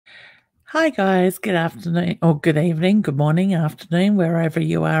Hi, guys. Good afternoon, or good evening, good morning, afternoon, wherever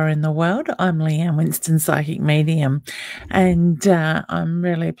you are in the world. I'm Leanne, Winston, Psychic Medium, and I'm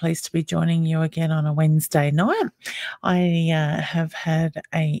really pleased to be joining you again on a Wednesday night. I have had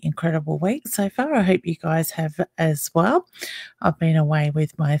an incredible week so far. I hope you guys have as well. I've been away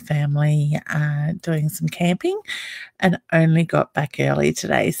with my family doing some camping and only got back early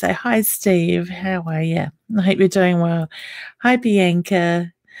today. So, hi, Steve. How are you? I hope you're doing well. Hi,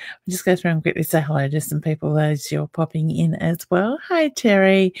 Bianca. I'll just go through and quickly say hello to some people as you're popping in as well. Hi,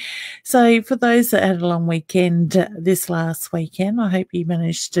 Terry. So, for those that had a long weekend this last weekend, I hope you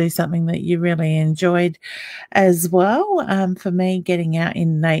managed to do something that you really enjoyed as well. For me, getting out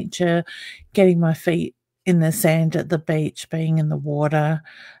in nature, getting my feet in the sand at the beach, being in the water,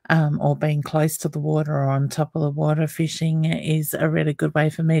 or being close to the water or on top of the water, fishing is a really good way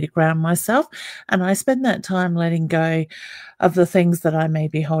for me to ground myself. And I spend that time letting go of the things that I may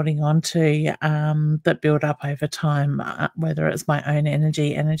be holding on to that build up over time, whether it's my own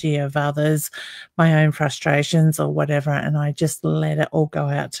energy of others, my own frustrations or whatever. And I just let it all go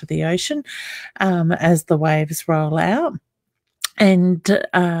out to the ocean as the waves roll out. And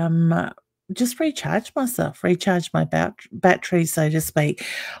just recharge myself, recharge my battery, so to speak.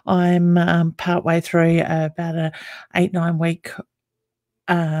 I'm partway through about a 8-9 week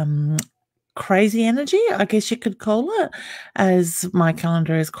crazy energy, I guess you could call it, as my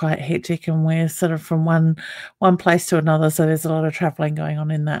calendar is quite hectic and we're sort of from one place to another. So there's a lot of traveling going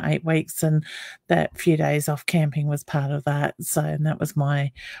on in that 8 weeks, and that few days off camping was part of that. So, and that was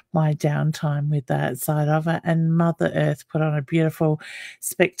my downtime with that side of it. And Mother Earth put on a beautiful,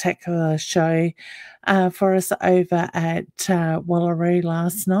 spectacular show for us over at Wallaroo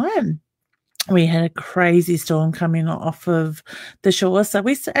last night. We had a crazy storm coming off of the shore. So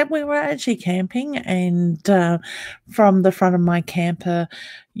we were actually camping, and from the front of my camper,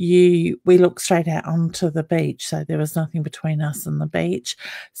 we looked straight out onto the beach. So there was nothing between us and the beach.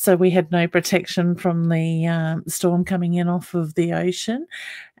 So we had no protection from the storm coming in off of the ocean.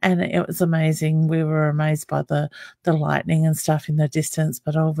 And it was amazing. We were amazed by the lightning and stuff in the distance,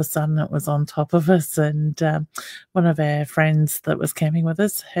 but all of a sudden it was on top of us. And one of our friends that was camping with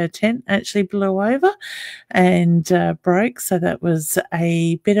us, her tent actually blew over and broke. So that was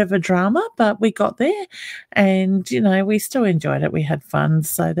a bit of a drama, but we got there and, you know, we still enjoyed it. We had fun.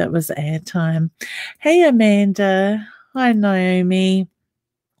 So that was our time. Hey, Amanda. Hi, Naomi.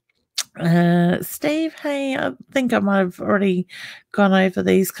 Steve, hey, I think I might have already gone over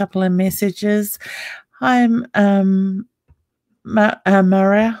these couple of messages. I'm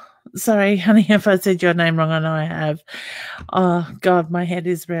Mara. Sorry, honey, if I said your name wrong. I know I have. Oh God, my head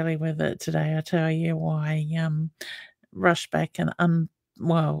is really with it today. I tell you why. Rush back and I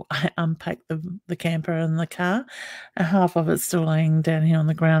unpacked the camper and the car, and half of it's still laying down here on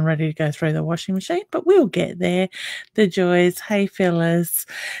the ground ready to go through the washing machine, but we'll get there. The joys. Hey, Phyllis.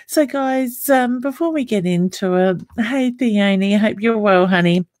 So, guys, before we get into it, hey, Theone, I hope you're well,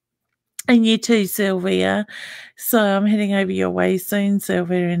 honey. And you too, Sylvia. So I'm heading over your way soon,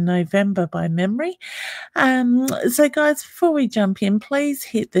 Sylvia, in November by memory. So, guys, before we jump in, please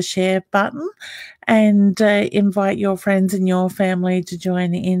hit the share button and invite your friends and your family to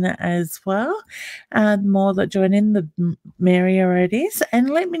join in as well. The more that join in, the merrier it is.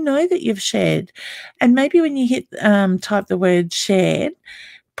 And let me know that you've shared. And maybe when you hit type the word shared,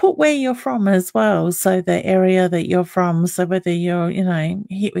 put where you're from as well. So the area that you're from. So whether you're, you know,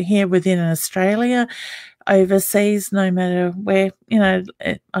 here within Australia, overseas, no matter where, you know,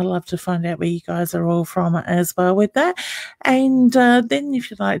 I love to find out where you guys are all from as well with that. And then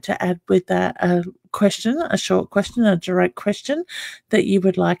if you'd like to add with that a question, a short question, a direct question that you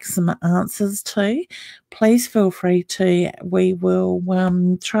would like some answers to, please feel free to. We will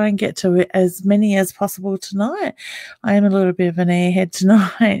try and get to as many as possible tonight. I am a little bit of an airhead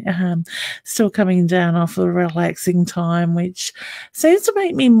tonight, still coming down off the relaxing time, which seems to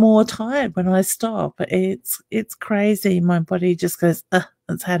make me more tired when I stop. It's crazy. My body just goes,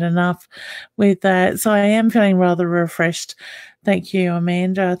 it's had enough with that. So I am feeling rather refreshed. Thank you,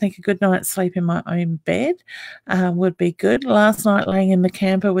 Amanda. I think a good night's sleep in my own bed would be good. Last night, laying in the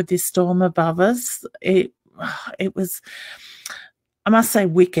camper with this storm above us, it was, I must say,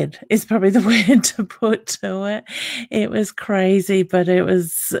 wicked is probably the word to put to it. It was crazy, but it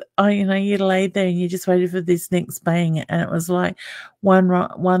was, you know, you laid there and you just waited for this next bang, and it was like one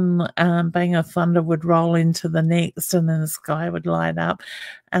bang of thunder would roll into the next, and then the sky would light up.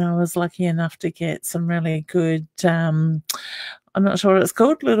 And I was lucky enough to get some really good I'm not sure what it's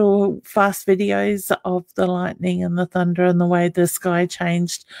called, little fast videos of the lightning and the thunder and the way the sky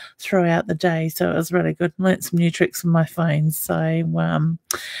changed throughout the day. So it was really good. Learned some new tricks on my phone. So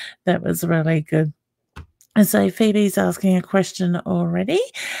that was really good. And so Phoebe's asking a question already.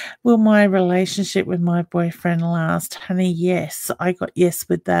 Will my relationship with my boyfriend last? Honey, yes. I got yes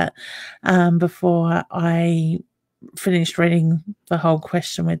with that before I finished reading the whole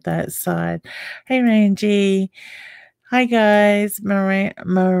question with that side. Hey, Rangy. Hi, guys. Marie,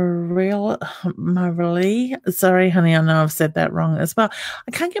 sorry, honey, I know I've said that wrong as well.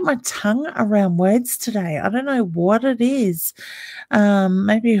 I can't get my tongue around words today. I don't know what it is.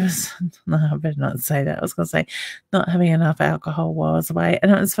 Maybe it was, no, I better not say that. I was going to say not having enough alcohol while I was away.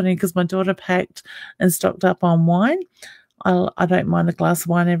 And it was funny because my daughter packed and stocked up on wine. I don't mind a glass of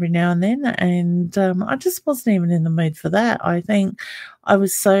wine every now and then, and I just wasn't even in the mood for that. I think I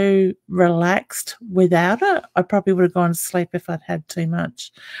was so relaxed without it. I probably would have gone to sleep if I'd had too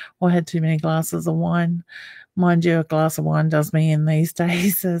much or had too many glasses of wine. Mind you, a glass of wine does me in these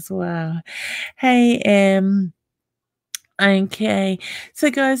days as well. Hey, okay, so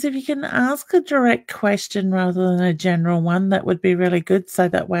guys, if you can ask a direct question rather than a general one, that would be really good, so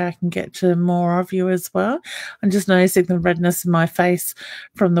that way I can get to more of you as well. I'm just noticing the redness in my face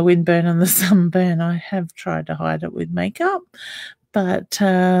from the windburn and the sunburn. I have tried to hide it with makeup, but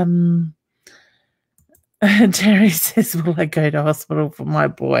Terry says, will I go to hospital for my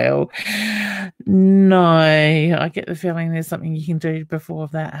boil? No, I get the feeling there's something you can do before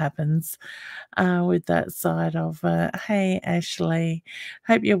that happens with that side of it. Hey, Ashley.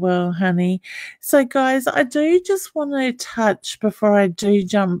 Hope you're well, honey. So, guys, I do just want to touch before I do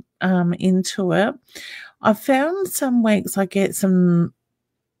jump into it. I found some weeks I get some,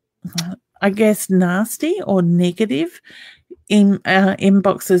 I guess, nasty or negative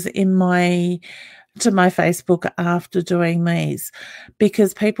inboxes to my Facebook after doing these,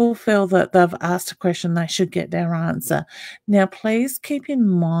 because people feel that they've asked a question, they should get their answer. Now, please keep in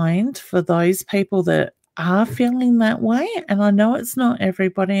mind for those people that are feeling that way, and I know it's not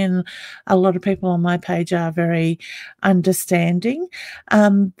everybody, and a lot of people on my page are very understanding,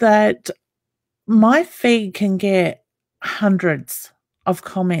 that my feed can get hundreds of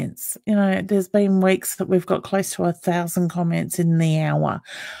comments. You know, there's been weeks that we've got close to 1,000 comments in the hour.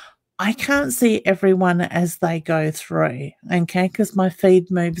 I can't see everyone as they go through, okay, because my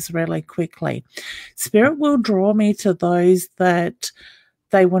feed moves really quickly. Spirit will draw me to those that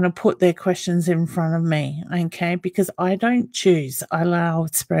they want to put their questions in front of me, okay, because I don't choose. I allow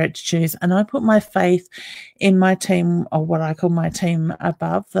Spirit to choose, and I put my faith in my team, or what I call my team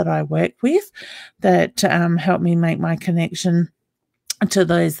above that I work with, that help me make my connection to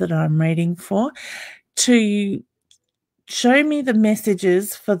those that I'm reading for, to show me the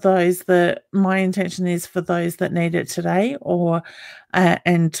messages for those that my intention is for those that need it today, or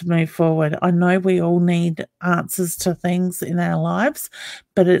and to move forward. I know we all need answers to things in our lives,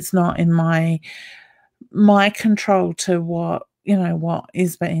 but it's not in my control to what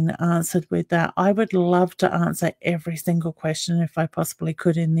is being answered with that. I would love to answer every single question if I possibly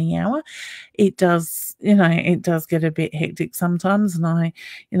could in the hour. It does get a bit hectic sometimes, and I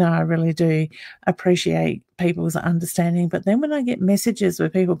really do appreciate people's understanding. But then when I get messages where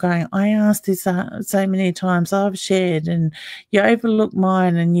people going, I asked this so many times, I've shared, and you overlook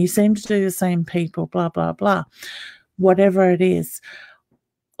mine, and you seem to do the same people, blah, blah, blah. Whatever it is,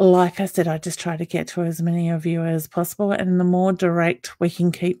 like I said, I just try to get to as many of you as possible. And the more direct we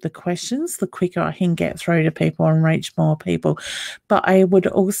can keep the questions, the quicker I can get through to people and reach more people. But I would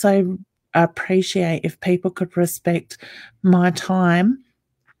also appreciate if people could respect my time.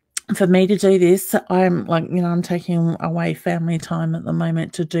 For me to do this, I'm taking away family time at the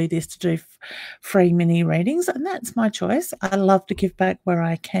moment to do this, to do free mini readings, and that's my choice. I love to give back where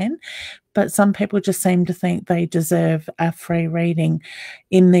I can, but some people just seem to think they deserve a free reading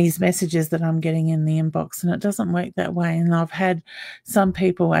in these messages that I'm getting in the inbox, and it doesn't work that way. And I've had some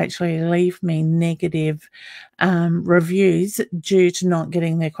people actually leave me negative reviews due to not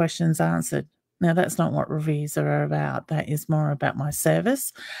getting their questions answered. Now, that's not what reviews are about. That is more about my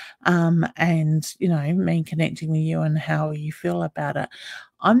service and, me connecting with you and how you feel about it.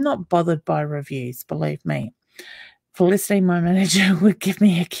 I'm not bothered by reviews, believe me. Felicity, my manager, would give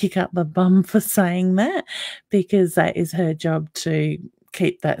me a kick up the bum for saying that, because that is her job to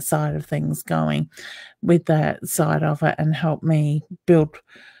keep that side of things going with that side of it and help me build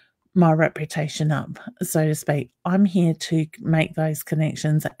my reputation up, so to speak. I'm here to make those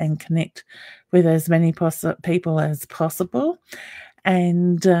connections and connect with as many people as possible.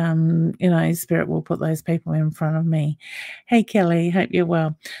 And, Spirit will put those people in front of me. Hey, Kelly, hope you're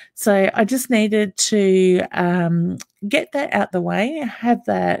well. So I just needed to get that out the way, have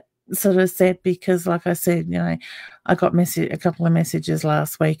that sort of set, because like I said, I got a couple of messages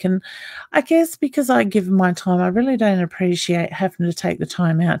last week, and I guess because I give my time, I really don't appreciate having to take the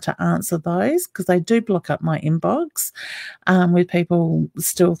time out to answer those, because they do block up my inbox with people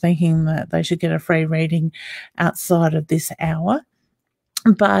still thinking that they should get a free reading outside of this hour.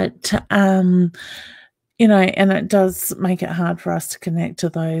 But and it does make it hard for us to connect to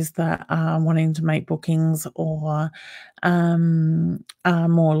those that are wanting to make bookings or are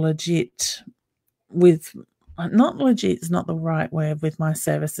more legit with, not legit is not the right word, with my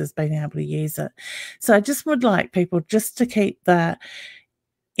services, being able to use it. So I just would like people just to keep that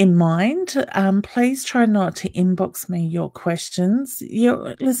in mind. Please try not to inbox me your questions.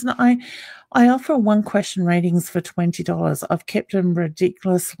 Listen, I offer one question readings for $20. I've kept them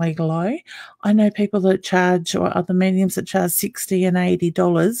ridiculously low. I know people that charge, or other mediums that charge $60 and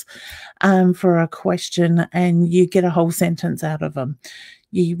 $80 for a question, and you get a whole sentence out of them.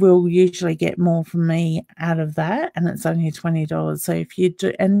 You will usually get more from me out of that, and it's only $20. So if you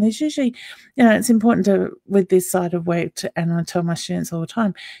do, and there's usually, it's important to, with this side of work, and I tell my students all the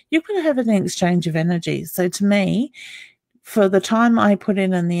time, you've got to have an exchange of energy. So to me, for the time I put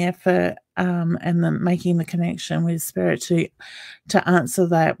in and the effort and the making the connection with Spirit to answer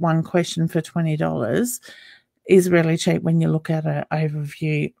that one question for $20 is really cheap when you look at an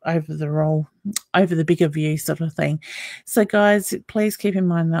overview over the bigger view sort of thing. So guys, please keep in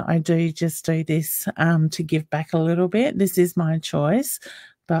mind that I do just do this to give back a little bit. This is my choice,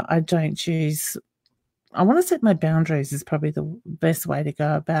 but I don't choose. I want to set my boundaries is probably the best way to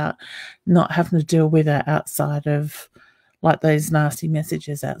go about not having to deal with it outside of, like, those nasty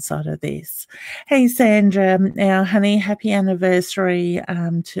messages outside of this. Hey, Sandra. Now, honey, happy anniversary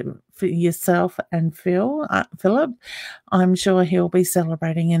for yourself and Philip. I'm sure he'll be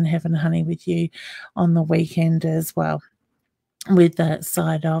celebrating in heaven, honey, with you on the weekend as well, with that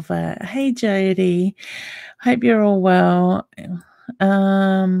side of it. Hey, Jody. Hope you're all well.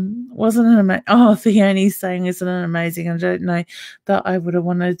 Wasn't it amazing? Oh, Theone's saying, isn't it amazing? I don't know that I would have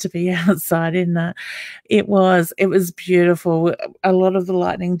wanted to be outside in that. It was beautiful. A lot of the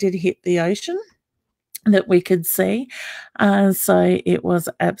lightning did hit the ocean that we could see. So it was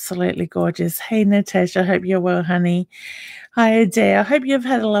absolutely gorgeous. Hey, Natasha, hope you're well, honey. Hi, Adair. I hope you've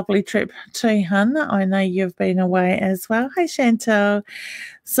had a lovely trip too, hun. I know you've been away as well. Hi, Chantal.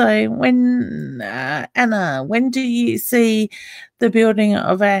 So Anna, when do you see the building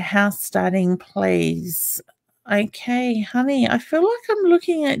of our house starting, please? Okay, honey, I feel like I'm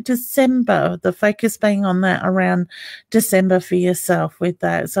looking at December, the focus being on that around December for yourself with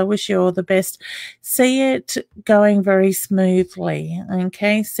that. So I wish you all the best. See it going very smoothly,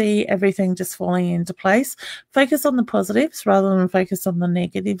 okay? See everything just falling into place. Focus on the positives rather than focus on the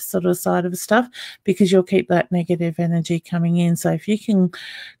negative sort of side of stuff, because you'll keep that negative energy coming in. So if you can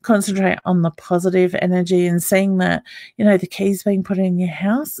concentrate on the positive energy and seeing that, the keys being put in your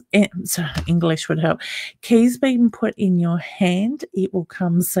house, so English would help, keys being put in your hand, it will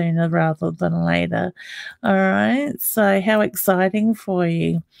come sooner rather than later. All right, so how exciting for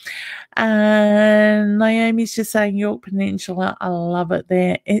you. And Naomi's just saying York Peninsula, I love it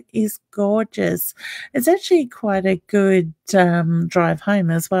there. It is gorgeous. It's actually quite a good drive home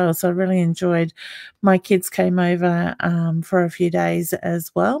as well, so I really enjoyed. My kids came over for a few days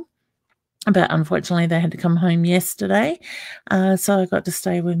as well, but unfortunately they had to come home yesterday, so I got to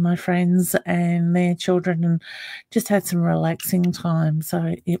stay with my friends and their children and just had some relaxing time.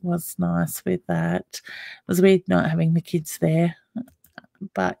 So it was nice with that. It was weird not having the kids there,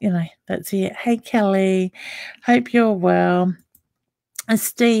 but that's it. Hey, Kelly, hope you're well.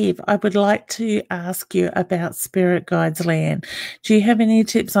 Steve, I would like to ask you about spirit guides, Leanne. Do you have any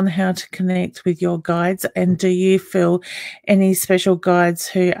tips on how to connect with your guides, and do you feel any special guides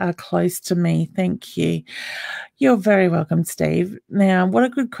who are close to me? Thank you. You're very welcome, Steve. Now, what a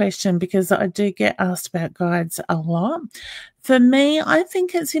good question, because I do get asked about guides a lot. For me, I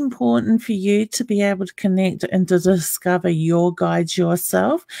think it's important for you to be able to connect and to discover your guides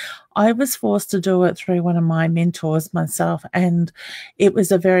yourself. I was forced to do it through one of my mentors myself, and it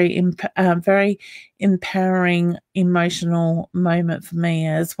was a very empowering, emotional moment for me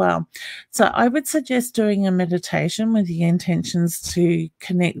as well. So I would suggest doing a meditation with the intentions to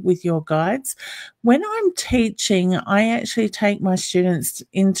connect with your guides. When I'm teaching, I actually take my students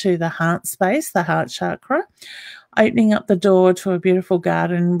into the heart space, the heart chakra, opening up the door to a beautiful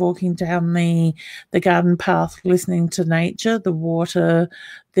garden, walking down the garden path, listening to nature, the water,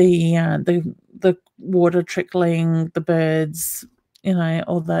 the water trickling, the birds,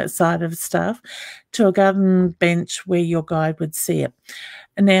 all that side of stuff, to a garden bench where your guide would sit.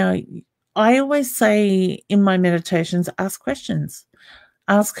 Now, I always say in my meditations, ask questions.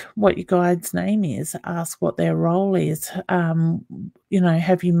 Ask what your guide's name is. Ask what their role is.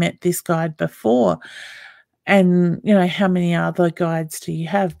 Have you met this guide before? And, how many other guides do you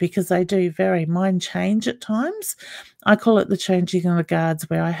have? Because they do vary. Mine change at times. I call it the changing of the guards,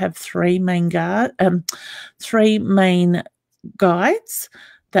 where I have three main guides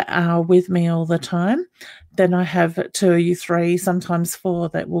that are with me all the time. Then I have 2, 3, sometimes 4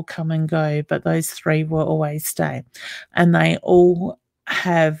 that will come and go, but those 3 will always stay. And they all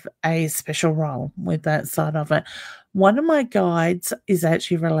have a special role with that side of it. One of my guides is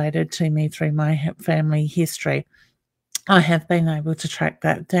actually related to me through my family history. I have been able to track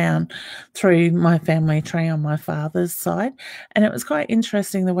that down through my family tree on my father's side. And it was quite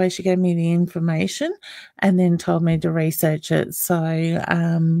interesting the way she gave me the information and then told me to research it. So,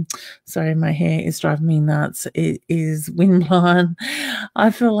 sorry, my hair is driving me nuts. It is windblown. I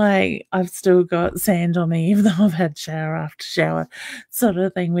feel like I've still got sand on me, even though I've had shower after shower sort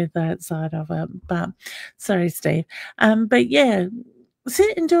of thing with that side of it. But sorry, Steve. But yeah,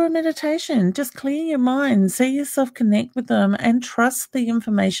 sit and do a meditation. Just clear your mind, see yourself connect with them, and trust the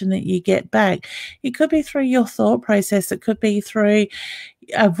information that you get back. It could be through your thought process. It could be through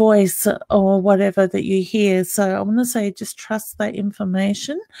a voice or whatever that you hear. So I want to say just trust that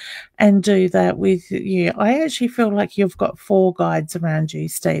information and do that with you. I actually feel like you've got 4 guides around you,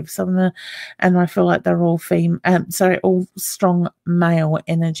 Steve. And I feel like they're all all strong male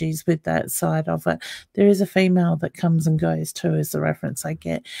energies with that side of it. There is a female that comes and goes too, is the reference I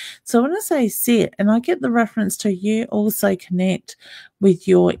get. So when I say sit, and I get the reference to you also connect with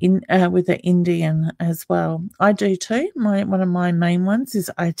with the Indian as well. I do too. One of my main ones is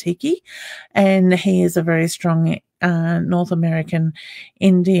Aitiki, and he is a very strong North American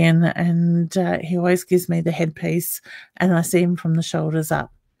Indian, and he always gives me the headpiece, and I see him from the shoulders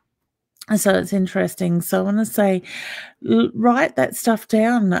up. So it's interesting. So I want to say, write that stuff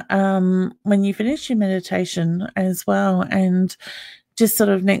down when you finish your meditation as well, and just sort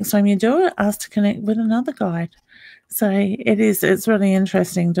of next time you do it, ask to connect with another guide. So it's really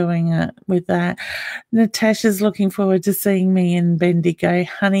interesting doing it with that. Natasha's looking forward to seeing me in Bendigo.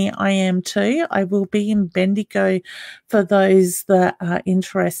 Honey, I am too. I will be in Bendigo for those that are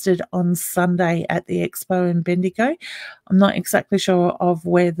interested on Sunday at the expo in Bendigo. I'm not exactly sure of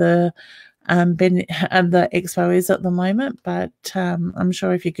where the expo is at the moment, but I'm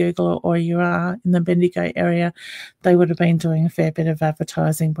sure if you Google it or you are in the Bendigo area, they would have been doing a fair bit of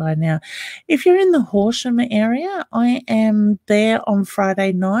advertising by now. If you're in the Horsham area, I am there on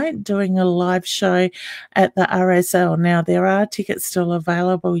Friday night doing a live show at the RSL. Now, there are tickets still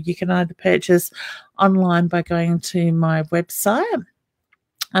available. You can either purchase online by going to my website,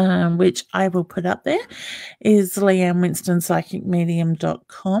 which I will put up there, is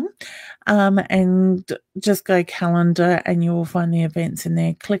leannewinstonspsychicmedium.com, and just go calendar and you will find the events in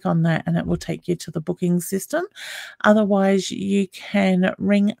there. Click on that and it will take you to the booking system. Otherwise, you can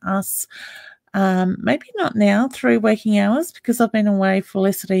ring us, maybe not now through working hours, because I've been away.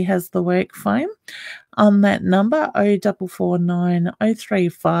 Felicity has the work phone on that number 0449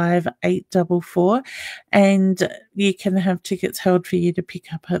 035 844, and you can have tickets held for you to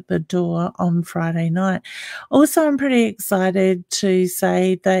pick up at the door on Friday night. Also, I'm pretty excited to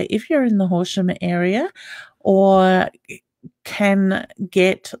say that if you're in the Horsham area or can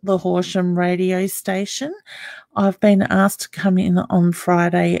get the Horsham radio station, I've been asked to come in on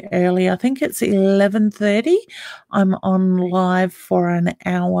Friday early. I think it's 11:30. I'm on live for an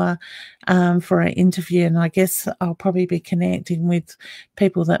hour for an interview, and I guess I'll probably be connecting with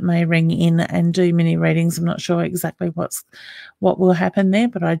people that may ring in and do mini readings. I'm not sure exactly what will happen there,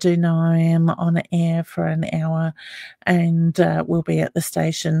 but I do know I am on air for an hour, and we'll be at the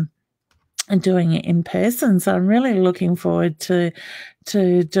station and doing it in person. So I'm really looking forward to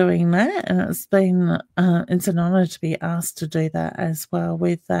doing that, and it's an honor to be asked to do that as well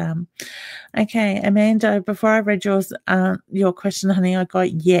with okay, Amanda, before I read your question, honey, I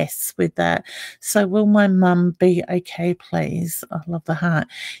got yes with that. So will my mum be okay, please? I love the heart.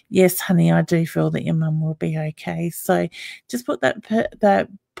 Yes, honey, I do feel that your mum will be okay. So just put that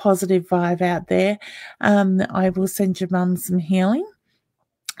positive vibe out there. I will send your mum some healing.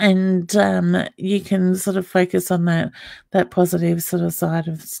 And you can sort of focus on that positive sort of side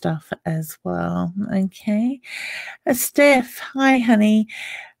of stuff as well. Okay. Steph, hi, honey.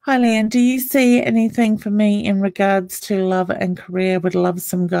 Hi, Leanne. Do you see anything for me in regards to love and career? Would love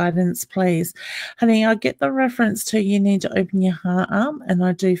some guidance, please. Honey, I get the reference to you need to open your heart up, and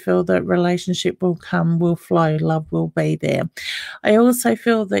I do feel that relationship will come, will flow, love will be there. I also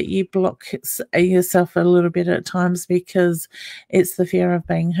feel that you block yourself a little bit at times because it's the fear of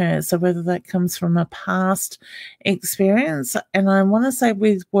being hurt. So whether that comes from a past experience, and I want to say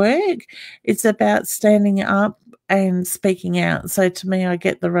with work, it's about standing up and speaking out. So to me, I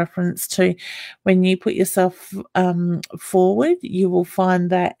get the reference to when you put yourself forward, you will find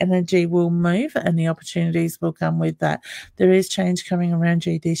that energy will move and the opportunities will come with that. There is change coming around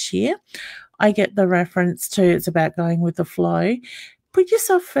you this year. I get the reference to it's about going with the flow. Put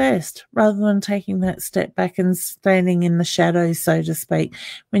yourself first rather than taking that step back and standing in the shadows, so to speak.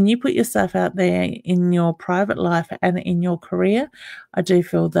 When you put yourself out there in your private life and in your career, I do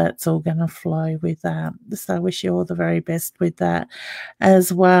feel that's all going to flow with that. So I wish you all the very best with that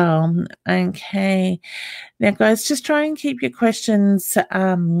as well. Okay. Now, guys, just try and keep your questions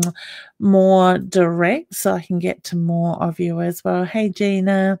more direct so I can get to more of you as well. Hey,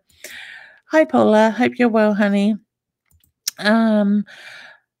 Gina. Hi, Paula. Hope you're well, honey.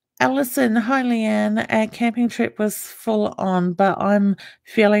 Alison, hi Leanne. Our camping trip was full on, but I'm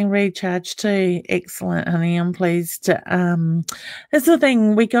feeling recharged too. Excellent, honey. I'm pleased. That's the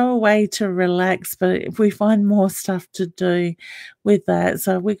thing. We go away to relax, but if we find more stuff to do with that,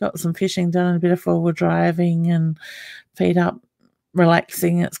 so we got some fishing done, a bit of forward driving and feet up,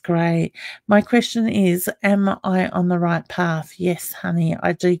 relaxing. It's great. My question is, am I on the right path? Yes, honey,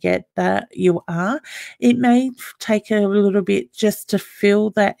 I do get that you are. It may take a little bit just to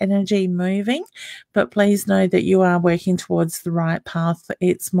feel that energy moving, but please know that you are working towards the right path.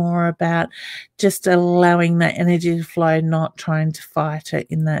 It's more about just allowing that energy to flow, not trying to fight it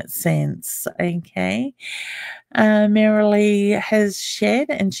in that sense. Okay. Marilee has shared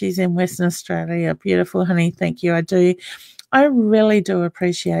and she's in Western Australia. Beautiful, honey. Thank you. I really do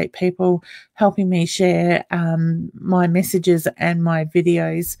appreciate people helping me share my messages and my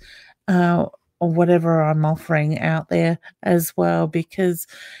videos or whatever I'm offering out there as well, because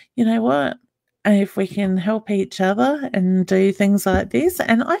you know what? If we can help each other and do things like this,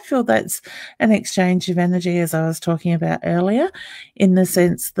 and I feel that's an exchange of energy, as I was talking about earlier, in the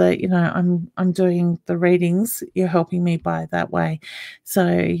sense that I'm doing the readings, you're helping me by that way.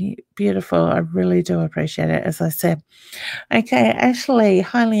 So beautiful. I really do appreciate it, as I said. Okay, Ashley.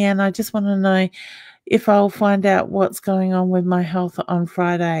 Hi, Leanne. I just want to know if I'll find out what's going on with my health on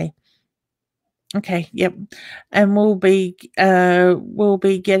Friday. Okay, yep. And we'll be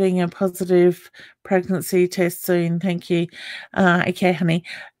getting a positive pregnancy test soon. Thank you. Okay, honey.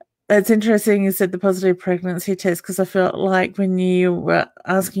 That's interesting you said the positive pregnancy test, because I felt like when you were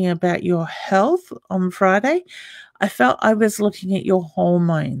asking about your health on Friday, I felt I was looking at your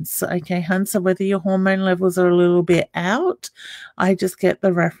hormones. Okay, hun. So whether your hormone levels are a little bit out, I just get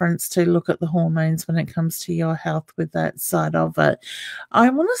the reference to look at the hormones when it comes to your health with that side of it. I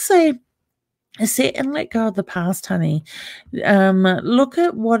want to say, sit and let go of the past, honey. Look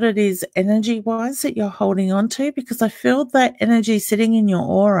at what it is energy-wise that you're holding on to, because I feel that energy sitting in your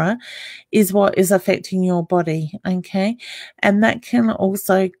aura is what is affecting your body, okay? And that can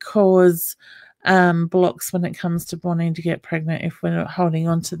also cause blocks when it comes to wanting to get pregnant if we're not holding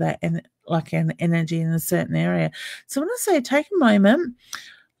on to that like an energy in a certain area. So I want to say, take a moment.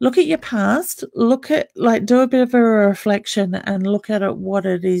 Look at your past, do a bit of a reflection and look at what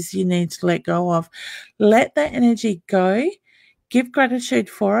it is you need to let go of. Let that energy go. Give gratitude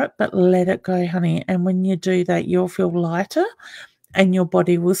for it, but let it go, honey. And when you do that, you'll feel lighter and your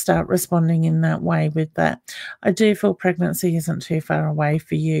body will start responding in that way with that. I do feel pregnancy isn't too far away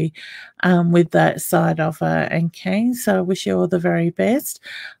for you with that side of it. Okay, so I wish you all the very best.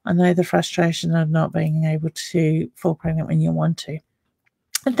 I know the frustration of not being able to fall pregnant when you want to.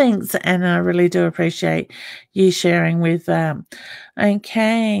 Thanks, Anna. I really do appreciate you sharing with them.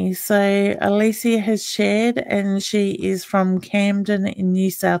 Okay, so Alicia has shared and she is from Camden in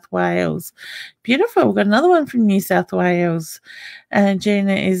New South Wales. Beautiful. We've got another one from New South Wales.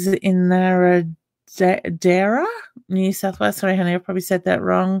 Gina is in Narradara, New South Wales. Sorry, honey, I probably said that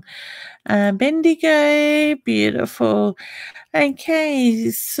wrong. Bendigo, beautiful. Okay,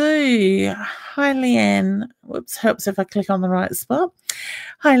 Sue. Hi, Leanne. Whoops, helps if I click on the right spot.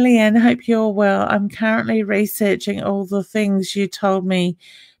 Hi, Leanne. Hope you're well. I'm currently researching all the things you told me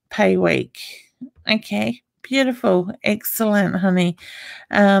pay week. Okay, beautiful. Excellent, honey.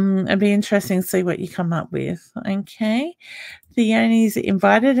 It'd be interesting to see what you come up with. Okay. Theoni's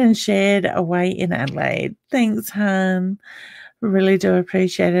invited and shared away in Adelaide. Thanks, hon. Really do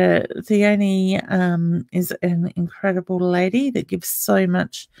appreciate it. Theone is an incredible lady that gives so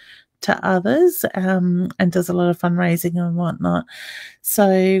much to others and does a lot of fundraising and whatnot. So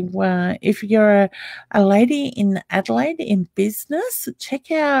if you're a lady in Adelaide in business, check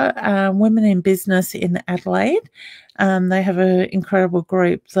out Women in Business in Adelaide. They have an incredible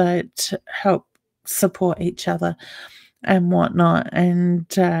group that help support each other and whatnot, and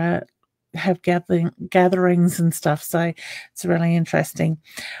have gatherings and stuff. So it's really interesting.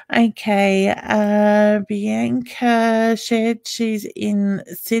 Okay, Bianca shared she's in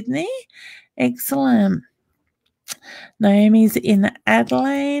Sydney. Excellent. Naomi's in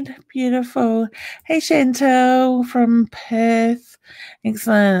Adelaide. Beautiful. Hey, Chantel from Perth.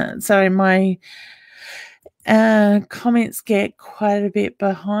 Excellent. Sorry, my comments get quite a bit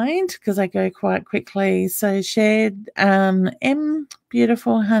behind because I go quite quickly. So shared M,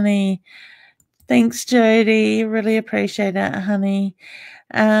 beautiful, honey. Thanks, Jody. Really appreciate it, honey.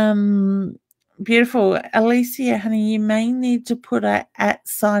 Beautiful. Alicia, honey, you may need to put a @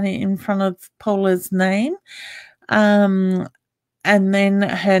 sign in front of Paula's name. And then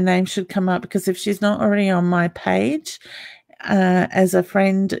her name should come up, because if she's not already on my page as a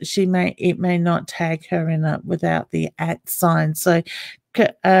friend, it may not tag her in it without the @ sign. So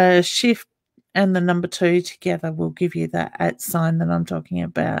shift and the number 2 together will give you that @ sign that I'm talking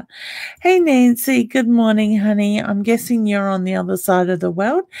about. Hey, Nancy, good morning, honey. I'm guessing you're on the other side of the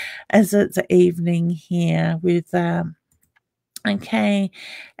world as it's evening here with okay.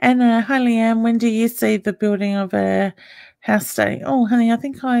 And hi, Leanne, when do you see the building of a house stay? Oh, honey, I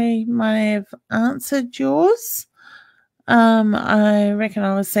think I might have answered yours. I reckon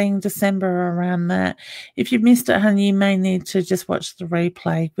I was saying December around that. If you missed it, honey, you may need to just watch the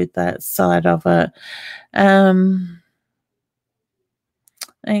replay with that side of it.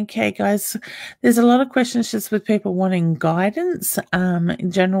 Okay, guys, there's a lot of questions just with people wanting guidance,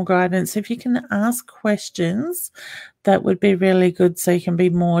 general guidance. If you can ask questions, that would be really good, so you can be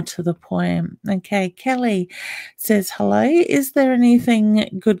more to the point. Okay, Kelly says, hello. Is there anything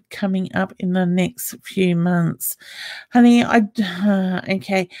good coming up in the next few months? Honey,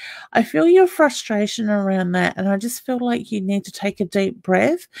 okay, I feel your frustration around that, and I just feel like you need to take a deep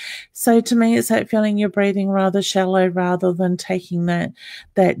breath. So to me, it's that feeling you're breathing rather shallow rather than taking that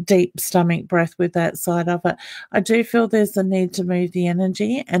deep stomach breath with that side of it. I do feel there's a need to move the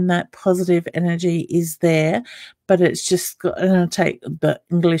energy, and that positive energy is there, but it's just got to take, the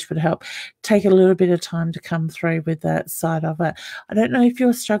English would help, take a little bit of time to come through with that side of it. I don't know if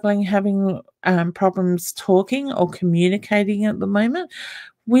you're struggling, having problems talking or communicating at the moment.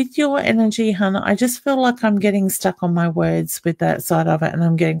 With your energy, hun, I just feel like I'm getting stuck on my words with that side of it, and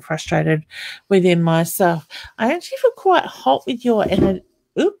I'm getting frustrated within myself. I actually feel quite hot with your energy.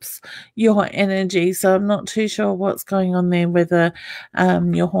 Your energy. So I'm not too sure what's going on there, whether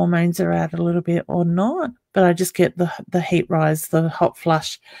your hormones are out a little bit or not, but I just get the heat rise, the hot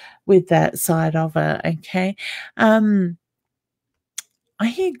flush with that side of it. Okay. I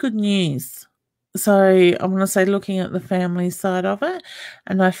hear good news. So I'm going to say, looking at the family side of it,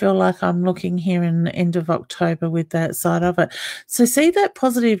 and I feel like I'm looking here in the end of October with that side of it. So see that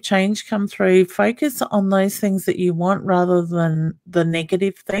positive change come through. Focus on those things that you want rather than the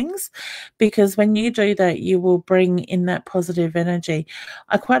negative things, because when you do that, you will bring in that positive energy.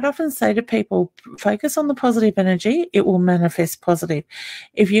 I quite often say to people, focus on the positive energy, it will manifest positive.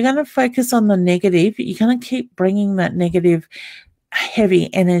 If you're going to focus on the negative, you're going to keep bringing that negative heavy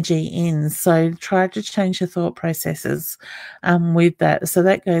energy in. So try to change your thought processes with that. So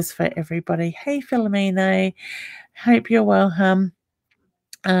that goes for everybody. Hey, Philomeno, hope you're well,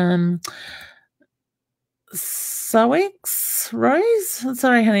 Soix Rose,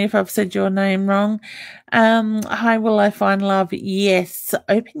 sorry, honey, if I've said your name wrong. Hi, will I find love? Yes.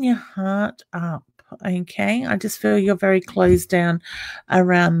 Open your heart up. Okay, I just feel you're very closed down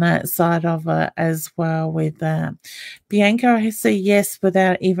around that side of it as well with that. Bianca, I say yes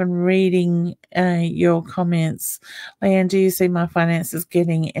without even reading your comments. Leanne, do you see my finances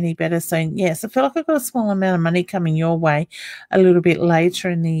getting any better soon? Yes, I feel like I've got a small amount of money coming your way a little bit later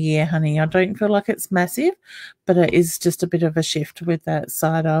in the year, honey. I don't feel like it's massive, but it is just a bit of a shift with that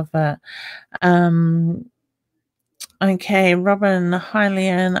side of it. Okay, Robin, hi,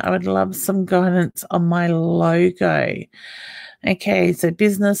 Leanne. I would love some guidance on my logo. Okay, so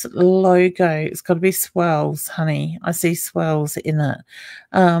business logo. It's got to be swells, honey. I see swells in it.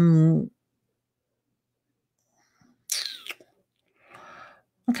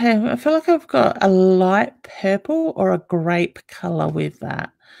 Okay, I feel like I've got a light purple or a grape color with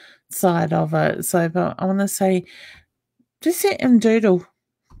that side of it. So but I want to say, just sit and doodle.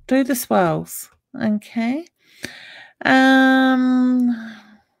 Do the swells. Okay.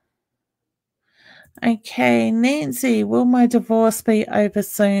 Okay, Nancy, will my divorce be over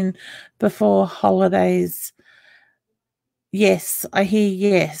soon before holidays? Yes, I hear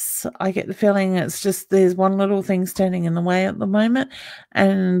yes. I get the feeling it's just there's one little thing standing in the way at the moment,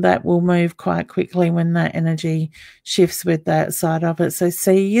 and that will move quite quickly when that energy shifts with that side of it. So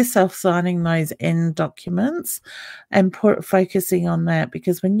see yourself signing those end documents and focusing on that,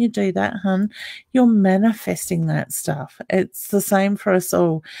 because when you do that, hun, you're manifesting that stuff. It's the same for us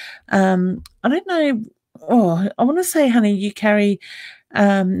all. I don't know. Oh, I want to say, honey, you carry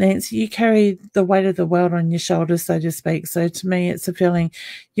Nancy, you carry the weight of the world on your shoulders, so to speak. So to me, it's a feeling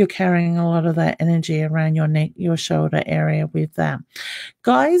you're carrying a lot of that energy around your neck, your shoulder area with that.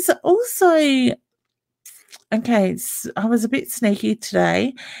 Guys, also, okay, I was a bit sneaky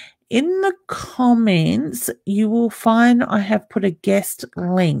today. In the comments, you will find I have put a guest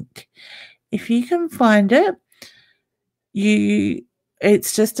link. If you can find it,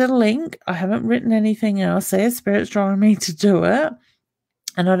 it's just a link. I haven't written anything else there. Spirit's drawing me to do it.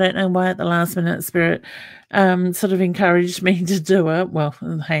 And I don't know why at the last minute Spirit sort of encouraged me to do it. Well,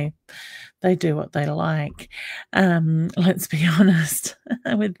 hey, they do what they like. Let's be honest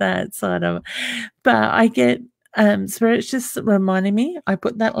with that side of it. But I get Spirit's just reminding me, I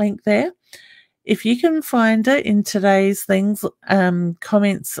put that link there. If you can find it in today's things,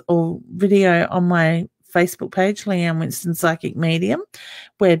 comments or video on my Facebook page, Leanne Winston Psychic Medium,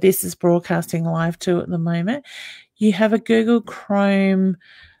 where this is broadcasting live to at the moment, you have a Google Chrome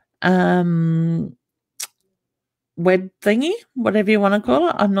web thingy, whatever you want to call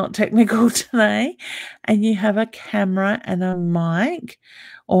it. I'm not technical today. And you have a camera and a mic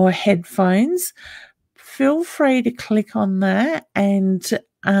or headphones. Feel free to click on that, and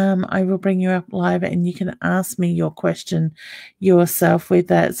I will bring you up live and you can ask me your question yourself with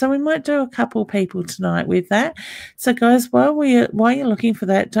that. So we might do a couple people tonight with that. So guys, while you're looking for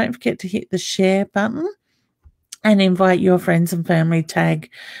that, don't forget to hit the share button and invite your friends and family, tag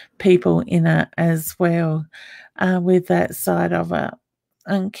people in it as well with that side of it.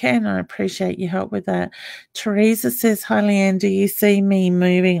 And Ken, I appreciate your help with that. Teresa says, hi, Leanne, do you see me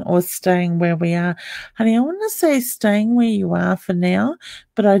moving or staying where we are? Honey, I want to say staying where you are for now,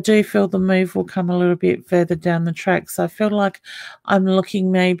 but I do feel the move will come a little bit further down the track. So I feel like I'm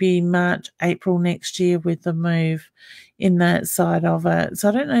looking maybe March, April next year with the move in that side of it. So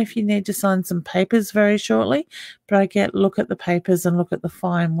I don't know if you need to sign some papers very shortly, but I look at the papers and look at the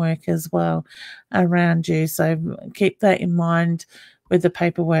fine work as well around you. So keep that in mind with the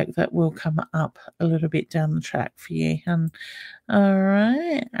paperwork that will come up a little bit down the track for you. All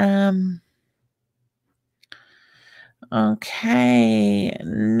right. Okay.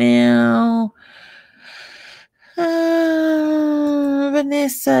 Now,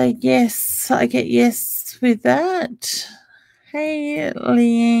 Vanessa, yes, I get yes with that. Hey,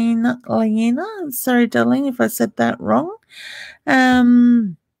 Leanne, sorry, darling, if I said that wrong.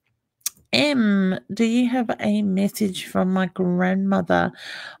 M, do you have a message from my grandmother?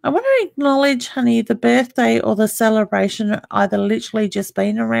 I want to acknowledge, honey, the birthday or the celebration either literally just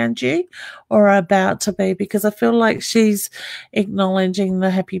been around you or about to be, because I feel like she's acknowledging the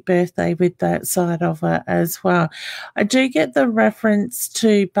happy birthday with that side of it as well. I do get the reference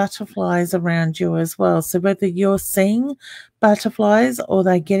to butterflies around you as well. So whether you're seeing butterflies or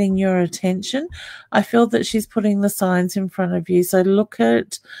they're getting your attention, I feel that she's putting the signs in front of you. So look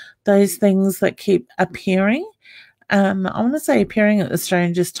at those things that keep appearing. I want to say appearing at the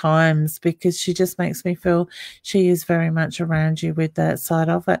strangest times, because she just makes me feel she is very much around you with that side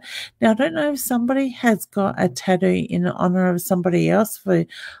of it. Now, I don't know if somebody has got a tattoo in honor of somebody else for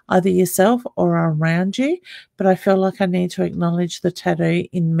either yourself or around you, but I feel like I need to acknowledge the tattoo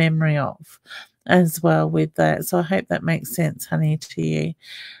in memory of as well with that. So I hope that makes sense, honey, to you.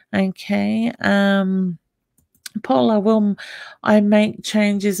 Okay. Paula, will I make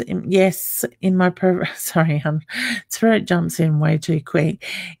changes in my sorry, Spirit jumps in way too quick.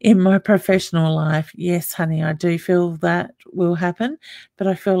 In my professional life, yes, honey, I do feel that will happen, but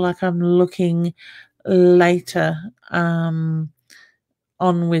I feel like I'm looking later on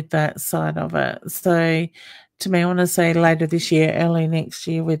with that side of it. So to me, I want to say later this year, early next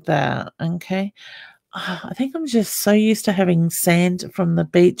year with that, okay? I think I'm just so used to having sand from the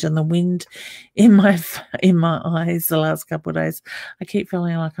beach and the wind in my eyes the last couple of days. I keep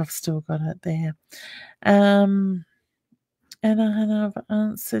feeling like I've still got it there. And I've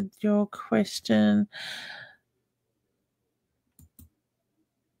answered your question.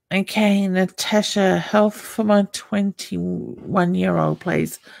 Okay, Natasha, health for my 21-year-old,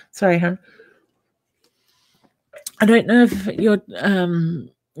 please. Sorry, hon. I don't know if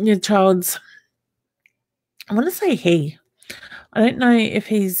your child's I want to say he. I don't know if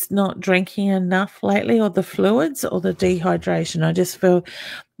he's not drinking enough lately or the fluids or the dehydration. I just feel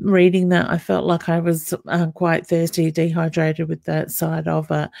reading that I felt like I was quite thirsty, dehydrated with that side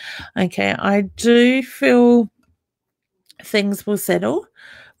of it. Okay, I do feel things will settle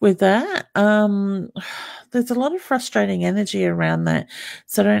with that. There's a lot of frustrating energy around that.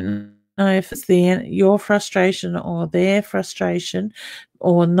 So I don't know if it's your frustration or their frustration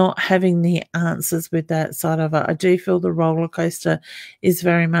or not having the answers with that side of it. I do feel the roller coaster is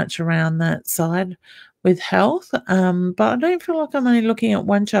very much around that side with health. But I don't feel like I'm only looking at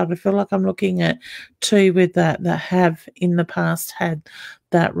one child. I feel like I'm looking at two with that have in the past had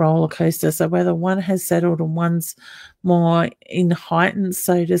that roller coaster. So whether one has settled and one's more in heightened,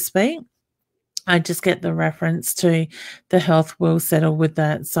 so to speak, I just get the reference to the health will settle with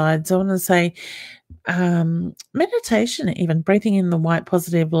that side. So I want to say meditation, even breathing in the white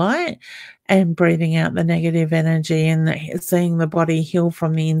positive light and breathing out the negative energy and seeing the body heal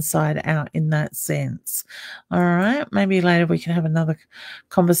from the inside out in that sense. All right. Maybe later we can have another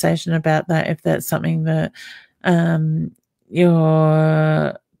conversation about that if that's something that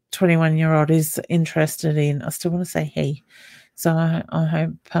your 21-year-old is interested in. I still want to say he. So I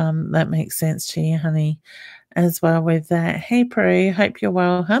hope that makes sense to you, honey, as well with that. Hey, Prue, hope you're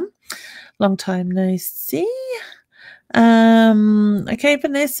well, Long time no see. Okay,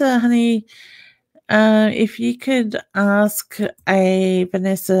 Vanessa, honey, if you could ask a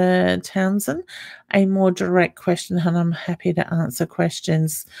Vanessa Townsend a more direct question, honey, I'm happy to answer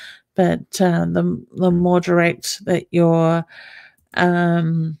questions, but the more direct that your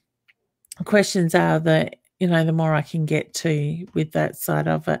questions are, the more I can get to with that side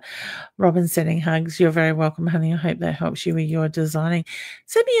of it. Robin sending hugs. You're very welcome, honey. I hope that helps you with your designing.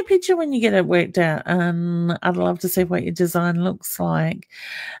 Send me a picture when you get it worked out. I'd love to see what your design looks like.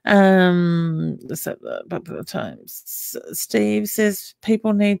 The times. Steve says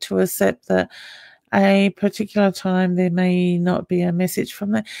people need to accept that a particular time there may not be a message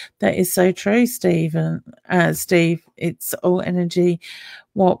from that. That is so true, Steve. And Steve, it's all energy.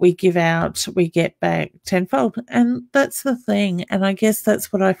 What we give out, we get back tenfold. And that's the thing. And I guess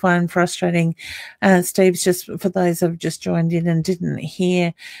that's what I find frustrating. Steve's just, for those who have just joined in and didn't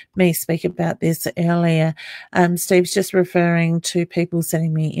hear me speak about this earlier, Steve's just referring to people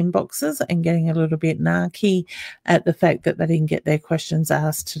sending me inboxes and getting a little bit narky at the fact that they didn't get their questions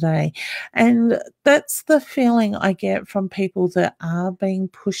asked today. And that's the feeling I get from people that are being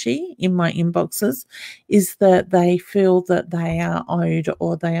pushy in my inboxes, is that they feel that they are owed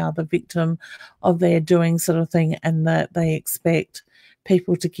or they are the victim of their doing, sort of thing, and that they expect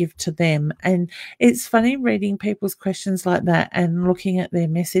people to give to them. And it's funny reading people's questions like that and looking at their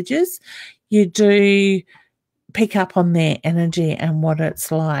messages. You do pick up on their energy and what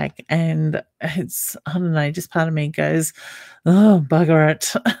it's like. And it's, I don't know, just part of me goes, oh, bugger it,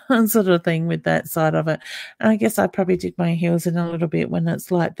 sort of thing with that side of it. And I guess I probably dig my heels in a little bit when it's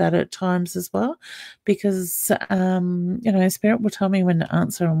like that at times as well, because, Spirit will tell me when to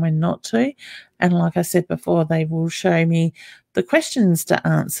answer and when not to. And like I said before, they will show me the questions to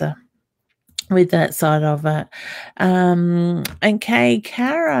answer with that side of it. And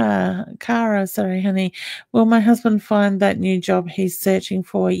Cara, sorry, honey. Will my husband find that new job he's searching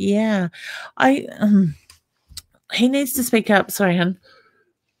for? Yeah. He needs to speak up. Sorry, hon.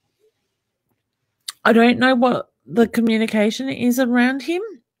 I don't know what the communication is around him,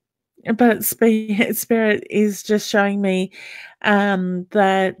 but Spirit is just showing me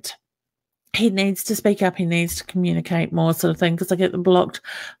that he needs to speak up. He needs to communicate more, sort of thing, because I get the blocked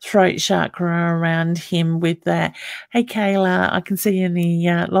throat chakra around him with that. Hey, Kayla, I can see you in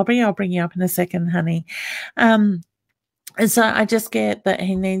the lobby. I'll bring you up in a second, honey. And so I just get that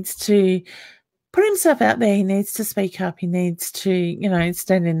he needs to put himself out there. He needs to speak up. He needs to,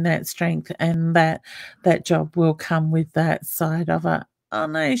 stand in that strength, and that job will come with that side of it. Oh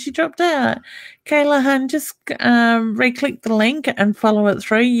no, she dropped out. Kayla, hun, just re-click the link and follow it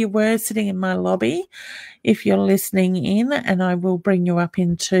through. You were sitting in my lobby if you're listening in, and I will bring you up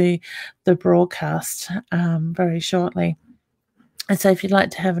into the broadcast very shortly. And so if you'd like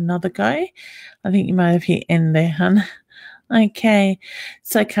to have another go, I think you might have hit end there, hun. Okay,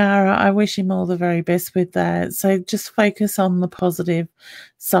 so Cara, I wish him all the very best with that. So just focus on the positive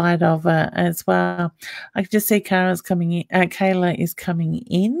side of it as well. I can just see Kayla is coming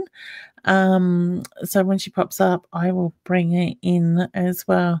in. So when she pops up, I will bring her in as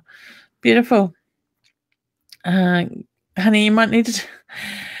well. Beautiful. Honey, you might need to,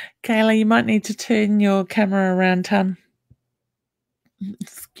 Kayla, you might need to turn your camera around, hun.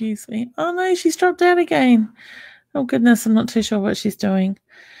 Excuse me. Oh no, she's dropped out again. Oh, goodness, I'm not too sure what she's doing.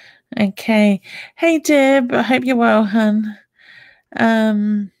 Okay. Hey, Deb. I hope you're well, hun.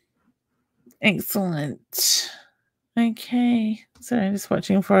 Excellent. Okay. So I'm just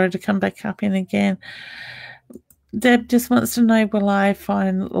watching for her to come back up in again. Deb just wants to know, will I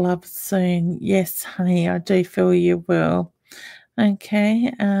find love soon? Yes, honey, I do feel you will.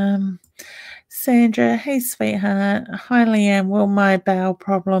 Okay. Sandra, hey, sweetheart. Hi, Leanne. Will my bowel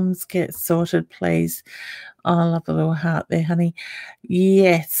problems get sorted, please? Oh, I love the little heart there, honey.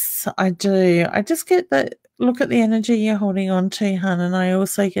 Yes, I do. I just get the look at the energy you're holding on to, hun, and I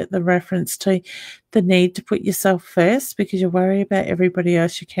also get the reference to the need to put yourself first because you worry about everybody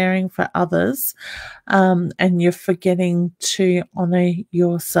else. You're caring for others, and you're forgetting to honor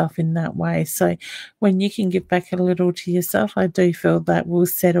yourself in that way. So when you can give back a little to yourself, I do feel that will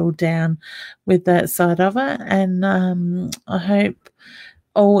settle down with that side of it. And I hope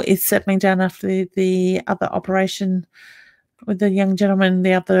all is settling down after the other operation with the young gentleman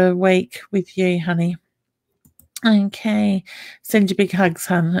the other week with you, honey. Okay. Send you big hugs,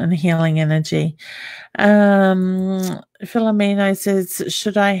 hun, and healing energy. Philomeno says,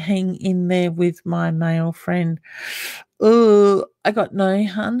 should I hang in there with my male friend? Oh, I got no,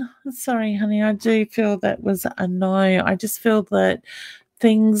 hun. Sorry, honey. I do feel that was a no. I just feel that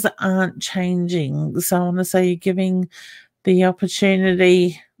things aren't changing. So I want to say you're giving the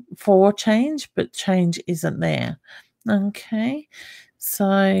opportunity for change, but change isn't there. Okay.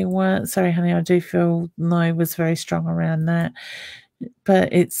 So, sorry, honey, I do feel no was very strong around that,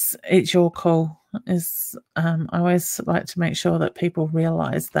 but it's your call. I always like to make sure that people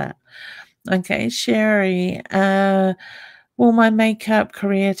realize that. Okay, Sherry, will my makeup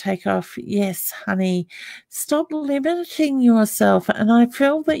career take off? Yes, honey. Stop limiting yourself. And I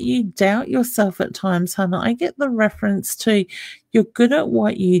feel that you doubt yourself at times, honey. I get the reference to you're good at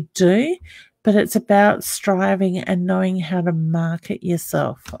what you do, but it's about striving and knowing how to market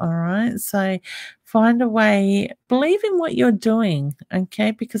yourself. All right. So find a way, believe in what you're doing.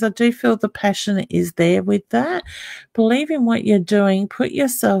 Okay. Because I do feel the passion is there with that. Believe in what you're doing, put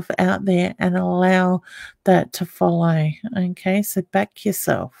yourself out there and allow that to follow. Okay. So back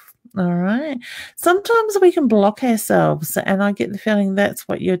yourself. All right. Sometimes we can block ourselves, and I get the feeling that's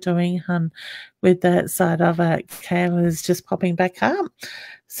what you're doing, hun, with that side of it. Kayla's just popping back up.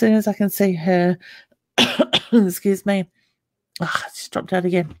 As soon as I can see her, excuse me. Oh, she's dropped out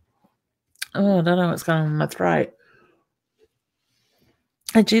again. Oh, I don't know what's going on in my throat.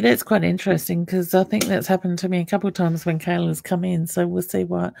 Actually, that's quite interesting because I think that's happened to me a couple of times when Kayla's come in. So we'll see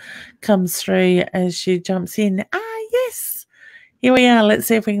what comes through as she jumps in. Ah, yes. Here we are. Let's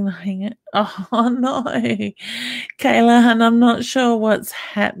see if we can hang it. Oh, no. Kayla, and I'm not sure what's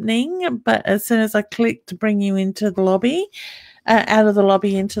happening, but as soon as I click to bring you into the lobby, out of the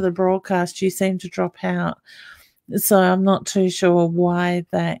lobby into the broadcast, you seem to drop out. So I'm not too sure why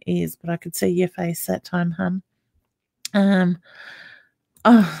that is, but I could see your face that time, hun.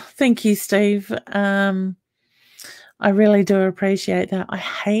 Oh, thank you, Steve. I really do appreciate that. I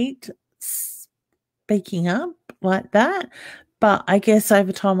hate speaking up like that, but I guess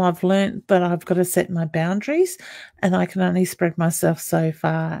over time I've learned that I've got to set my boundaries, and I can only spread myself so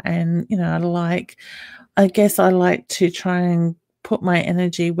far. And, I guess I like to try and put my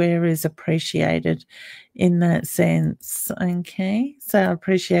energy where is appreciated in that sense. Okay. So I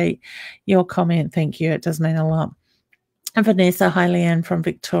appreciate your comment. Thank you. It does mean a lot. And Vanessa, hi, Leanne from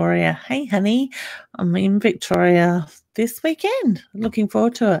Victoria. Hey, honey, I'm in Victoria this weekend. Looking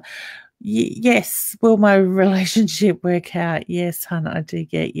forward to it. Yes. Will my relationship work out? Yes, hon, I do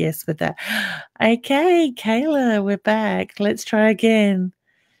get yes with that. Okay, Kayla, we're back. Let's try again.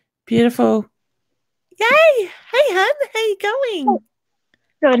 Beautiful. Yay. Hey, hon, how you going?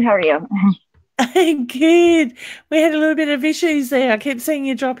 Good. How are you? Good. We had a little bit of issues there. I kept seeing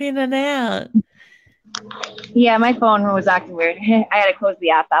you drop in and out. Yeah, my phone was acting weird. I had to close the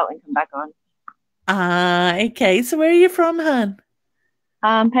app out and come back on. Okay. So where are you from, hon?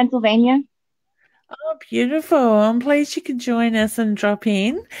 Pennsylvania. Oh, beautiful. I'm pleased you could join us and drop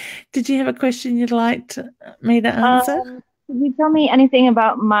in. Did you have a question you'd like me to answer? Can you tell me anything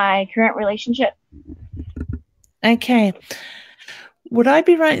about my current relationship? Okay. Would I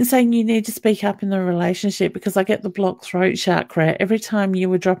be right in saying you need to speak up in the relationship? Because I get the blocked throat chakra. Every time you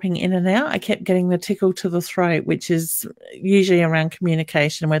were dropping in and out, I kept getting the tickle to the throat, which is usually around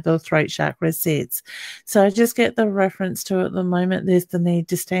communication where the throat chakra sits. So I just get the reference to at the moment there's the need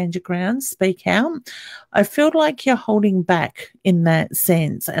to stand your ground, speak out. I feel like you're holding back in that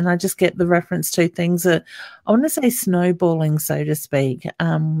sense. And I just get the reference to things that I want to say snowballing, so to speak,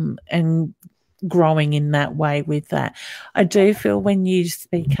 and growing in that way with that. I do feel when you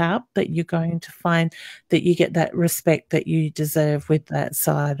speak up that you're going to find that you get that respect that you deserve with that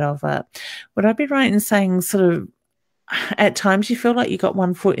side of it. Would I be right in saying sort of at times you feel like you got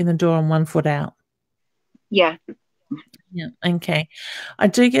one foot in the door and one foot out? Yeah. Yeah. Okay. I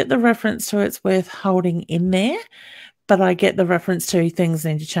do get the reference to it's worth holding in there, but I get the reference to things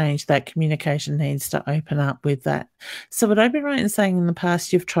need to change. That communication needs to open up with that. So would I be right in saying in the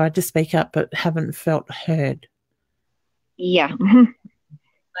past you've tried to speak up but haven't felt heard? Yeah.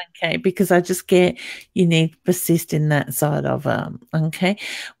 Okay, because I just get you need to persist in that side of okay.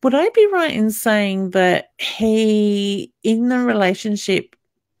 Would I be right in saying that he in the relationship,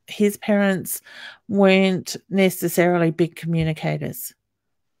 his parents weren't necessarily big communicators?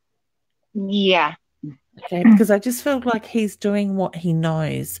 Yeah. Okay, because I just felt like he's doing what he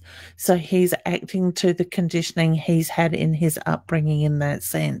knows. So he's acting to the conditioning he's had in his upbringing in that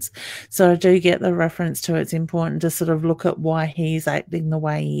sense. So I do get the reference to it's important to sort of look at why he's acting the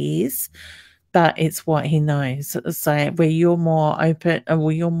way he is, but it's what he knows. So where you're more open,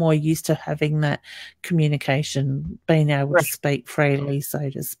 or you're more used to having that communication, being able to speak freely, so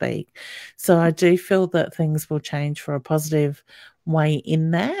to speak. So I do feel that things will change for a positive way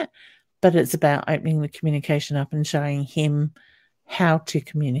in that, but it's about opening the communication up and showing him how to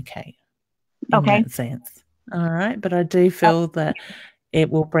communicate in that sense. All right. But I do feel that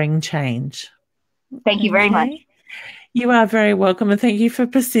it will bring change. Thank you very much. You are very welcome, and thank you for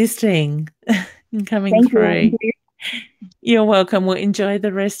persisting and coming through. You're welcome. We'll enjoy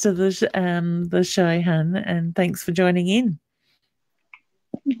the rest of the show, hun, and thanks for joining in.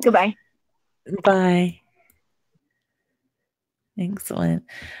 Goodbye. Bye. Excellent.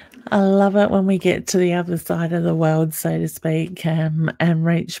 I love it when we get to the other side of the world, so to speak, and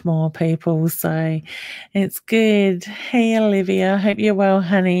reach more people. So it's good. Hey, Olivia. Hope you're well,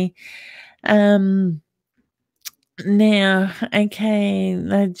 honey. Now, okay,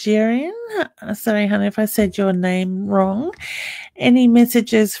 Nigerian. Sorry, honey, if I said your name wrong. Any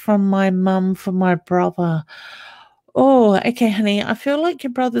messages from my mum for my brother? Oh, okay, honey. I feel like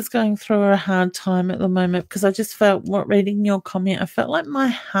your brother's going through a hard time at the moment because I just felt, reading your comment, I felt like my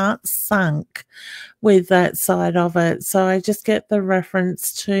heart sunk with that side of it. So I just get the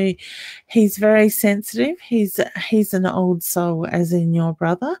reference to he's very sensitive. He's an old soul, as in your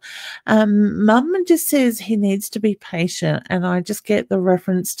brother. Mum just says he needs to be patient, and I just get the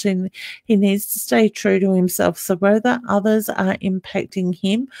reference to he needs to stay true to himself. So whether others are impacting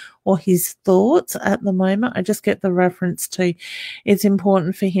him or his thoughts at the moment, I just get the reference to it's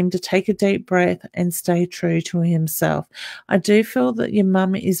important for him to take a deep breath and stay true to himself. I do feel that your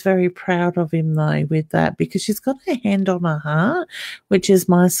mum is very proud of him though with that, because she's got her hand on her heart, which is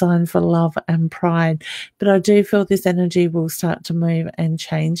my sign for love and pride. But I do feel this energy will start to move and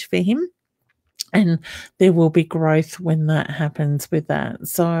change for him, and there will be growth when that happens with that.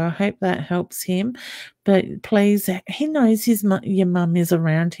 So I hope that helps him. But please, he knows your mum is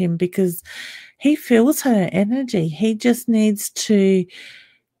around him because he feels her energy. He just needs to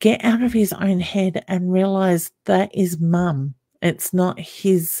get out of his own head and realize that is mum. It's not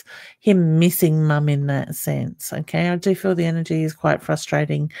him missing mum in that sense. Okay. I do feel the energy is quite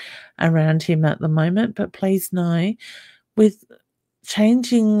frustrating around him at the moment, but please know with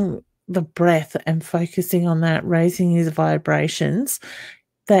changing the breath and focusing on that, raising his vibrations,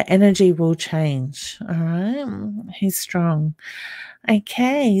 that energy will change. All right. He's strong.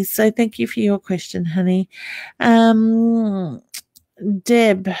 Okay. So thank you for your question, honey.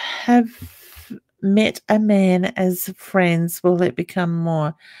 Deb, have met a man as friends. Will it become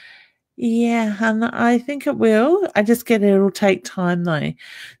more? Yeah, and I think it will. I just get it'll take time though.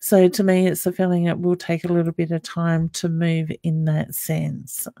 So to me, it's a feeling it will take a little bit of time to move in that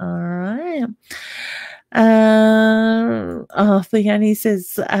sense. All right. Leanne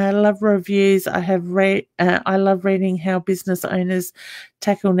says, I love reviews. I love reading how business owners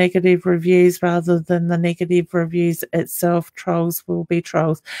tackle negative reviews rather than the negative reviews itself. Trolls will be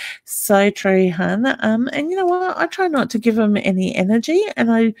trolls. So true, hun. And you know what? I try not to give them any energy, and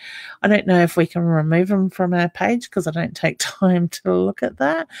I don't know if we can remove them from our page because I don't take time to look at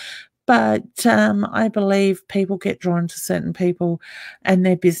that. But I believe people get drawn to certain people and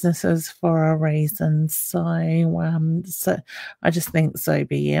their businesses for a reason. So, so I just think so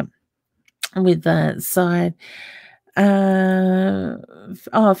be it with that side. Philomena,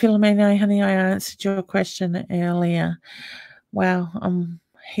 honey, I answered your question earlier. Wow, I'm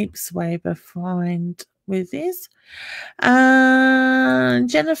heaps way behind with this.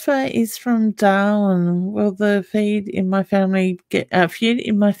 Jennifer is from Darwin. Will the feud in my family get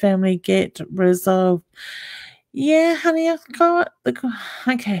resolved? Yeah, honey, I've got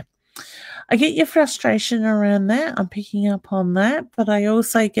okay. I get your frustration around that. I'm picking up on that, but I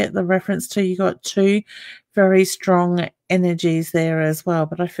also get the reference to you got two very strong energies there as well.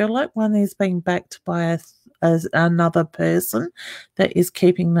 But I feel like one is being backed by as another person that is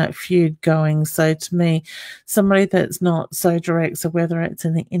keeping that feud going. So to me, somebody that's not so direct, so whether it's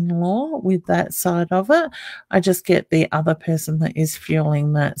an in-law with that side of it, I just get the other person that is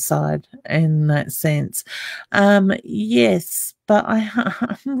fueling that side in that sense. Yes, but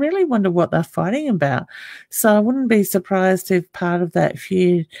I really wonder what they're fighting about. So I wouldn't be surprised if part of that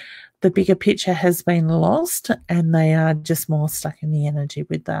feud, the bigger picture has been lost and they are just more stuck in the energy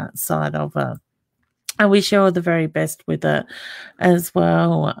with that side of it. I wish you all the very best with it as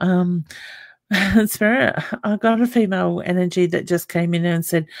well. It's very, I got a female energy that just came in and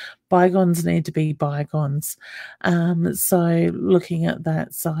said, bygones need to be bygones. So looking at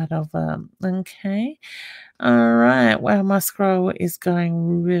that side of okay. All right. Wow, my scroll is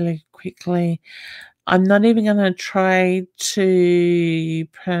going really quickly. I'm not even going to try to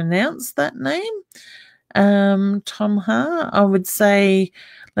pronounce that name. Tom Ha, I would say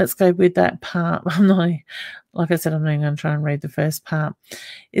let's go with that part. I'm not, like I said, I'm not going to try and read the first part.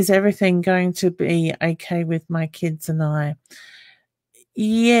 Is everything going to be okay with my kids and I?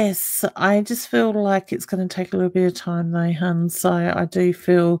 Yes, I just feel like it's going to take a little bit of time though, hun. So I do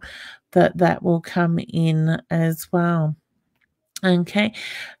feel that that will come in as well. Okay,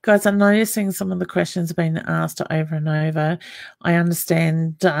 guys, I'm noticing some of the questions have been asked over and over. I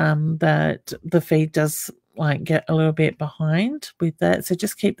understand that the feed does like get a little bit behind with that, so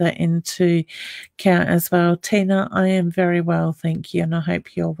just keep that into account as well. Tina, I am very well, thank you, and I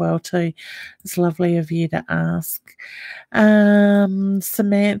hope you're well too. It's lovely of you to ask.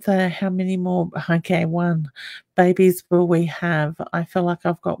 Samantha, how many more? Okay, one. Babies will we have? I feel like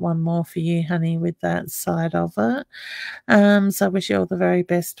I've got one more for you, honey, with that side of it. So I wish you all the very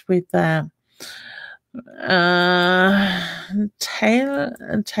best with that. Taylor,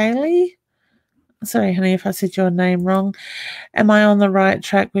 sorry, honey, if I said your name wrong. Am I on the right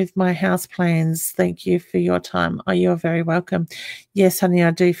track with my house plans? Thank you for your time. Oh, you're very welcome. Yes, honey,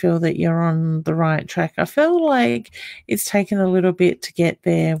 I do feel that you're on the right track. I feel like it's taken a little bit to get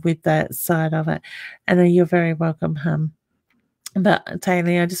there with that side of it. And you're very welcome, hon. But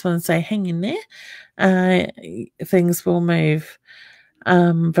Taylor, I just want to say, hang in there. Things will move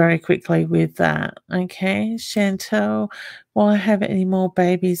very quickly with that. Okay, Chantel, will I have any more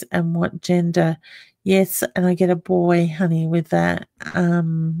babies and what gender? Yes, and I get a boy, honey, with that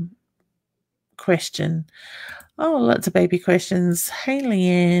question. Oh, lots of baby questions. Hey,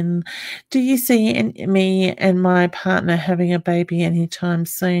 Leanne, do you see me and my partner having a baby anytime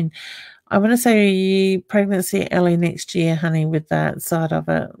soon? I want to say pregnancy early next year, honey, with that side of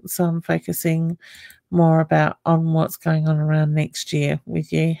it. So I'm focusing more about on what's going on around next year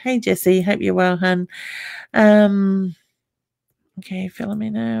with you. Hey, Jessie, hope you're well, hun. Okay,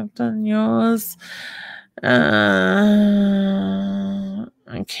 Philomena, I've done yours.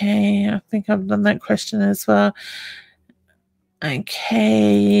 Okay, I think I've done that question as well.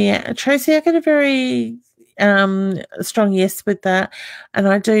 Okay, Tracy, I got a very strong yes with that, and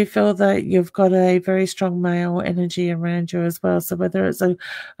I do feel that you've got a very strong male energy around you as well. So whether it's a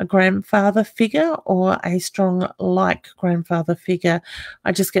grandfather figure or a strong like grandfather figure,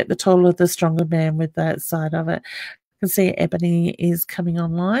 I just get the taller, the stronger man with that side of it. I can see Ebony is coming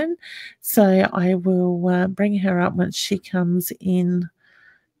online, so I will bring her up once she comes in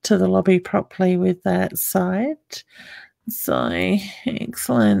to the lobby properly with that side. So,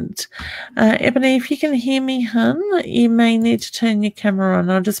 excellent. Ebony, if you can hear me, hun, you may need to turn your camera on.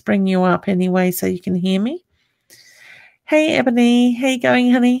 I'll just bring you up anyway so you can hear me. Hey, Ebony, how you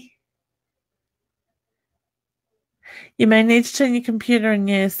going, honey? You may need to turn your computer and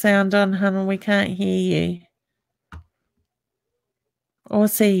your sound on, hun, and we can't hear you or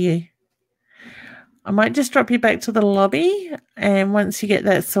see you. I might just drop you back to the lobby, and once you get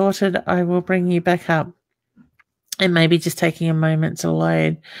that sorted, I will bring you back up. And maybe just taking a moment to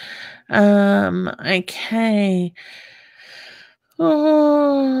load. Okay.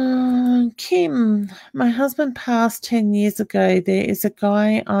 Oh, Kim, my husband passed 10 years ago. There is a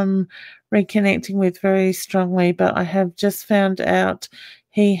guy I'm reconnecting with very strongly, but I have just found out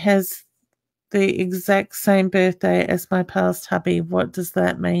he has the exact same birthday as my past hubby. What does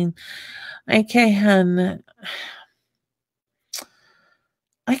that mean? Okay, hun.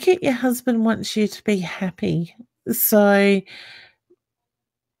 I get your husband wants you to be happy. So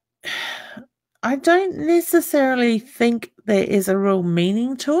I don't necessarily think there is a real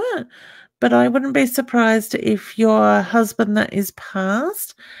meaning to it, but I wouldn't be surprised if your husband that is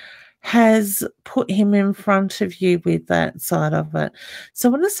passed has put him in front of you with that side of it. So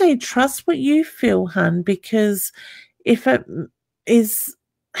I want to say trust what you feel, hun, because if it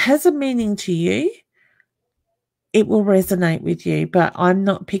has a meaning to you, it will resonate with you, but I'm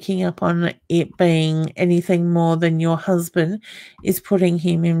not picking up on it being anything more than your husband is putting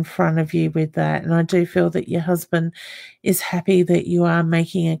him in front of you with that. And I do feel that your husband is happy that you are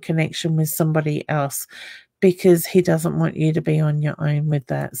making a connection with somebody else, because he doesn't want you to be on your own with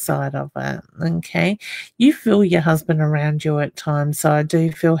that side of it. Okay. You feel your husband around you at times. So I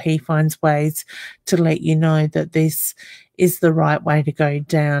do feel he finds ways to let you know that this is the right way to go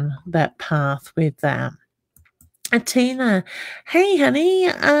down that path with that. Tina, hey honey,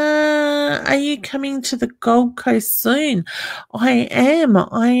 are you coming to the Gold Coast soon? I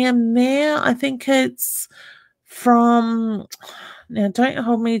am there. I think it's from, now don't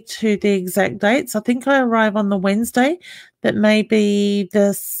hold me to the exact dates. I think I arrive on the Wednesday, that may be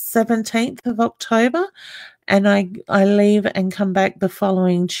the 17th of October. And I leave and come back the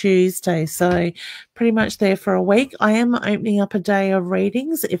following Tuesday. So pretty much there for a week. I am opening up a day of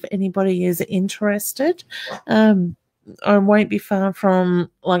readings if anybody is interested. I won't be far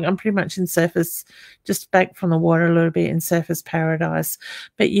from, like, I'm pretty much in Surfers, just back from the water a little bit in Surfers Paradise.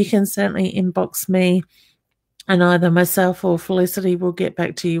 But you can certainly inbox me, and either myself or Felicity will get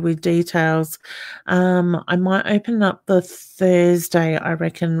back to you with details. I might open up the Thursday, I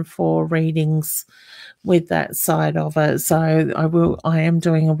reckon, for readings with that side of it. So I am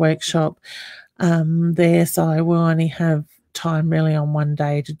doing a workshop there, so I will only have time really on one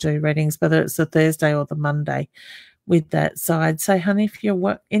day to do readings, whether it's the Thursday or the Monday with that side. So honey, if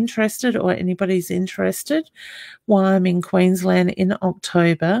you're interested or anybody's interested, while I'm in Queensland in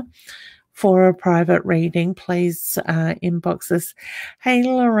October for a private reading, please inbox us. Hey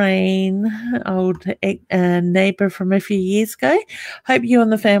Lorraine, old neighbour from a few years ago. Hope you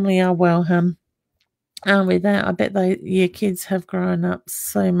and the family are well, hun. With that, I bet your kids have grown up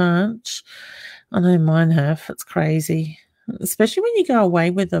so much. I know mine have. It's crazy, especially when you go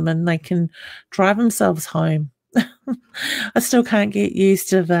away with them and they can drive themselves home. I still can't get used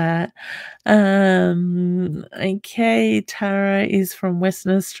to that. Okay, Tara is from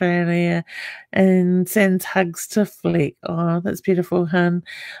Western Australia and sends hugs to Flick. Oh, that's beautiful, hun.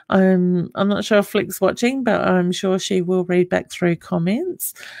 I'm not sure if Flick's watching, but I'm sure she will read back through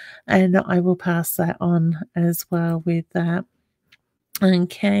comments, and I will pass that on as well with that.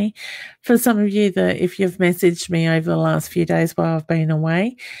 Okay. For some of you that if you've messaged me over the last few days while I've been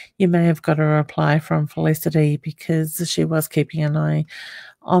away, you may have got a reply from Felicity, because she was keeping an eye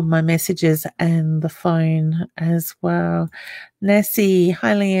on my messages and the phone as well. Nessie,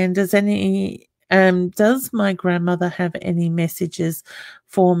 hi Leanne, does my grandmother have any messages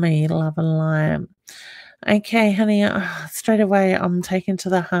for me? Love and light. Okay, honey, straight away I'm taken to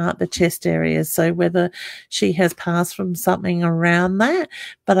the heart, the chest area. So whether she has passed from something around that,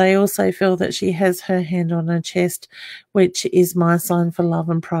 but I also feel that she has her hand on her chest, which is my sign for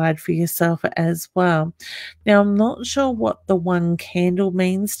love and pride for yourself as well. Now, I'm not sure what the one candle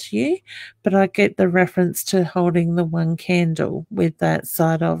means to you, but I get the reference to holding the one candle with that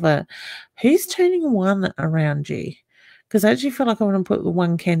side of it. Who's turning one around you? Because I actually feel like I want to put the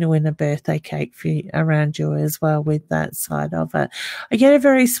one candle in a birthday cake for you, around you as well with that side of it. I get a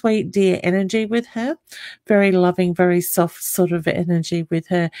very sweet, dear energy with her, very loving, very soft sort of energy with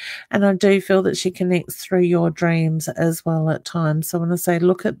her. And I do feel that she connects through your dreams as well at times. So when I say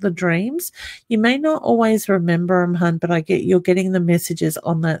look at the dreams, you may not always remember them, hun, but you're getting the messages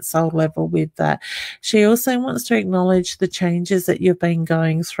on that soul level with that. She also wants to acknowledge the changes that you've been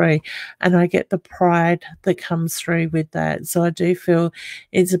going through. And I get the pride that comes through with that. So I do feel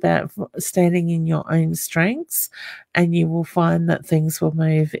it's about standing in your own strengths, and you will find that things will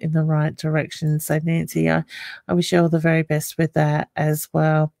move in the right direction. So Nancy, I wish you all the very best with that as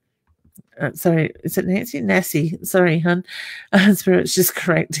well. Sorry, is it Nancy? Nassie. Sorry, hun. Spirit's just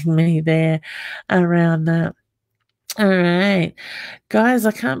correcting me there around that. All right. Guys,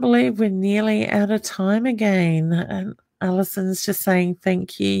 I can't believe we're nearly out of time again. And Alison's just saying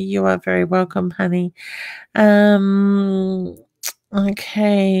thank you. You are very welcome, honey.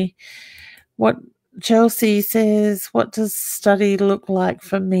 Okay. What Chelsea says, what does study look like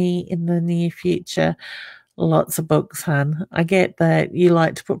for me in the near future? Lots of books, hun. I get that you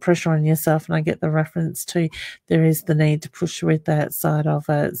like to put pressure on yourself, and I get the reference to there is the need to push with that side of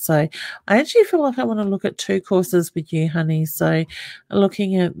it. So I actually feel like I want to look at 2 courses with you, honey. So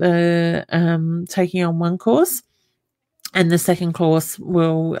looking at the taking on one course And the second course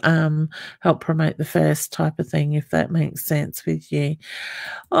will help promote the first, type of thing, if that makes sense with you.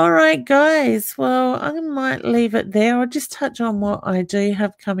 All right, guys. Well, I might leave it there. I'll just touch on what I do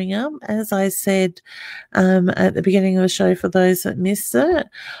have coming up. As I said at the beginning of the show, for those that missed it,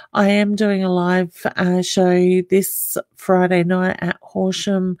 I am doing a live show this Friday night at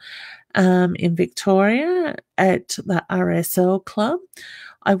Horsham in Victoria at the RSL Club.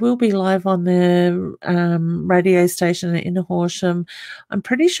 I will be live on the radio station in Horsham. I'm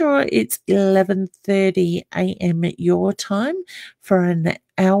pretty sure it's 11:30 a.m. at your time for an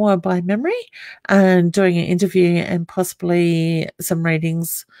hour by memory, and doing an interview and possibly some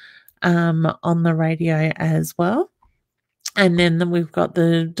readings on the radio as well. And then we've got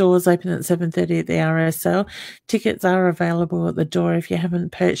the doors open at 7:30 at the RSL. Tickets are available at the door if you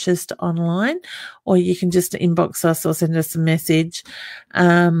haven't purchased online, or you can just inbox us or send us a message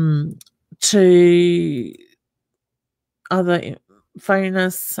to either phone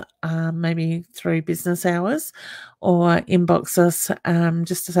us maybe through business hours, or inbox us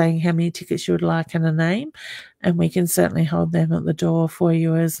just saying how many tickets you would like and a name, and we can certainly hold them at the door for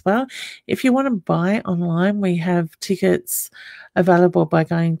you as well. If you want to buy online, we have tickets available by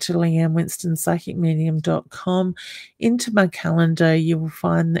going to Leanne Winston psychicmedium.com. Into my calendar, you will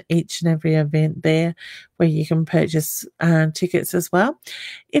find each and every event there where you can purchase tickets as well.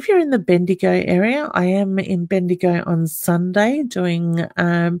 If you're in the Bendigo area, I am in Bendigo on Sunday doing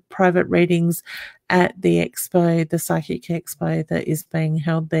private readings at the expo, the Psychic Expo that is being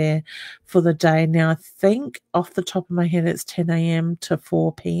held there for the day. Now, I think off the top of my head, it's 10 a.m. to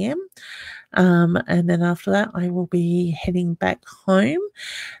 4 p.m. And then after that, I will be heading back home.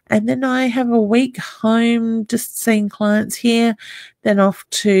 And then I have a week home just seeing clients here, then off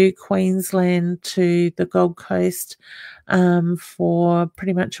to Queensland to the Gold Coast for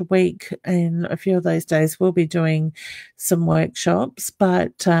pretty much a week. And a few of those days we'll be doing some workshops,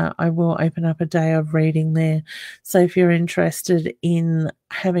 but I will open up a day of reading there. So if you're interested in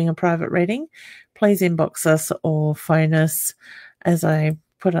having a private reading, please inbox us or phone us, as I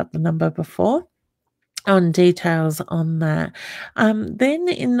put up the number before, on details on that. Then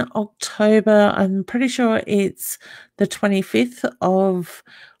in October, I'm pretty sure it's the 25th of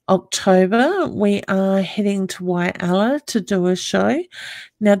October, we are heading to Whyalla to do a show.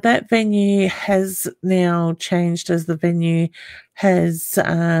 Now, that venue has now changed, as the venue has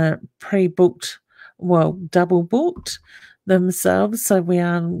pre-booked, well, double booked themselves. So we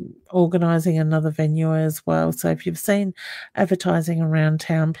are organising another venue as well. So if you've seen advertising around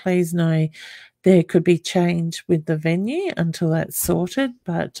town, please know there could be change with the venue until that's sorted.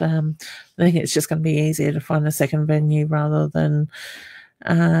 But I think it's just going to be easier to find a second venue rather than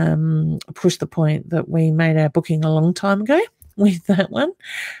push the point that we made our booking a long time ago with that one.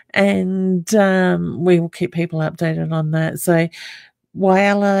 And we will keep people updated on that. So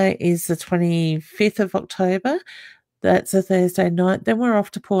Whyalla is the 25th of October. That's a Thursday night. Then we're off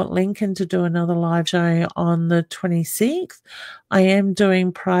to Port Lincoln to do another live show on the 26th. I am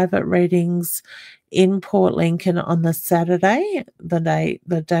doing private readings in Port Lincoln on the Saturday, the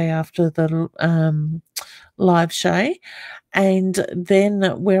day after the live show. And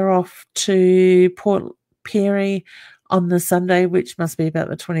then we're off to Port Pirie on the Sunday, which must be about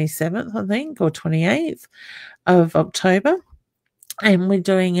the 27th, I think, or 28th of October. And we're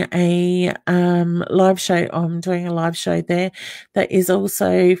doing a live show. I'm doing a live show there that is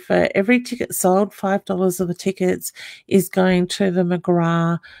also, for every ticket sold, $5 of the tickets is going to the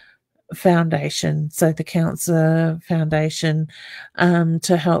McGrath Foundation, so the Cancer Foundation,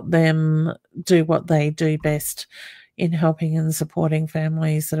 to help them do what they do best in helping and supporting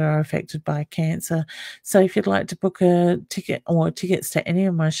families that are affected by cancer. So if you'd like to book a ticket or tickets to any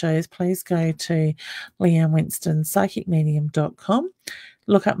of my shows, please go to Leanne Winston psychicmedium.com.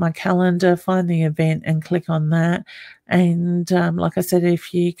 Look up my calendar, find the event and click on that. And like I said,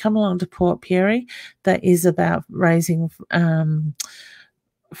 if you come along to Port Pirie, that is about raising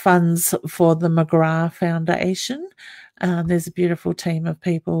funds for the McGrath Foundation. There's a beautiful team of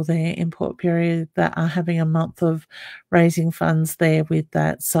people there in Port Pirie that are having a month of raising funds there with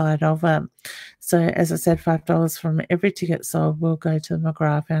that side of it. So as I said, $5 from every ticket sold will go to the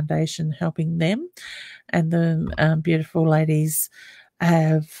McGrath Foundation, helping them. And the beautiful ladies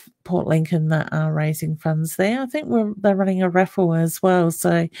have Port Lincoln that are raising funds there. I think they're running a raffle as well.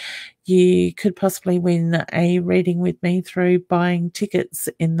 So you could possibly win a reading with me through buying tickets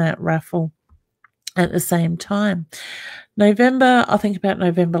in that raffle at the same time. November, I'll think about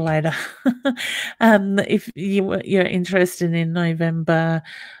November later. If you're interested in November,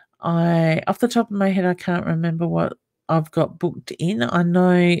 off the top of my head, I can't remember what I've got booked in.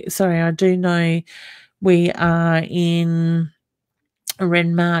 I do know We are in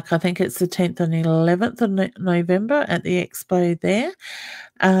Renmark. I think it's the 10th and 11th of November at the expo there.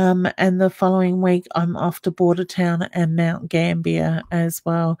 And the following week, I'm off to Bordertown and Mount Gambier as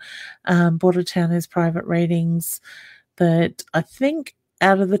well. Bordertown is private readings that I think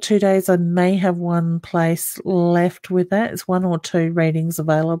out of the 2 days, I may have one place left with that. It's 1 or 2 readings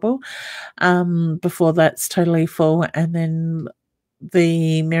available before that's totally full. And then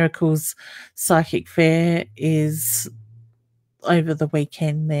the Miracles Psychic Fair is over the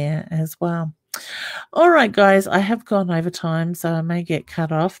weekend there as well. All right, guys, I have gone over time, so I may get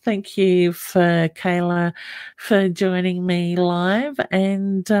cut off. Thank you for Kayla for joining me live,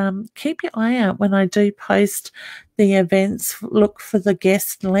 and keep your eye out when I do post the events. Look for the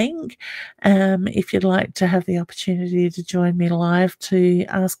guest link if you'd like to have the opportunity to join me live to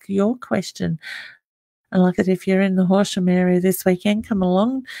ask your question. And like it, if you're in the Horsham area this weekend, come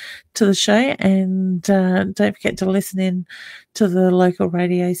along to the show, and don't forget to listen in to the local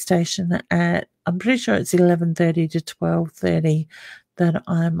radio station at, I'm pretty sure it's 11:30 to 12:30 that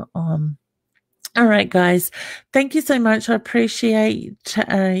I'm on. All right, guys, thank you so much. I appreciate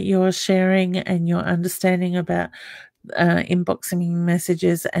your sharing and your understanding about inboxing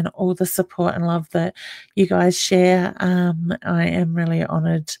messages and all the support and love that you guys share. I am really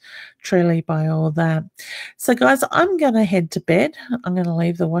honored truly by all that. So guys, I'm going to head to bed. I'm going to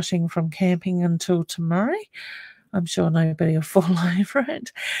leave the washing from camping until tomorrow. I'm sure nobody will fall over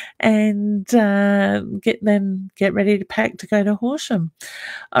it, and get ready to pack to go to Horsham.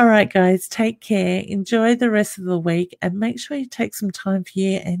 All right, guys, take care. Enjoy the rest of the week, and make sure you take some time for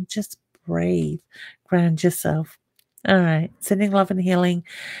you and just breathe, ground yourself. All right, sending love and healing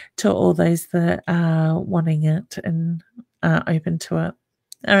to all those that are wanting it and are open to it.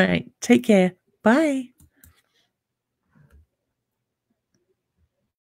 All right, take care. Bye.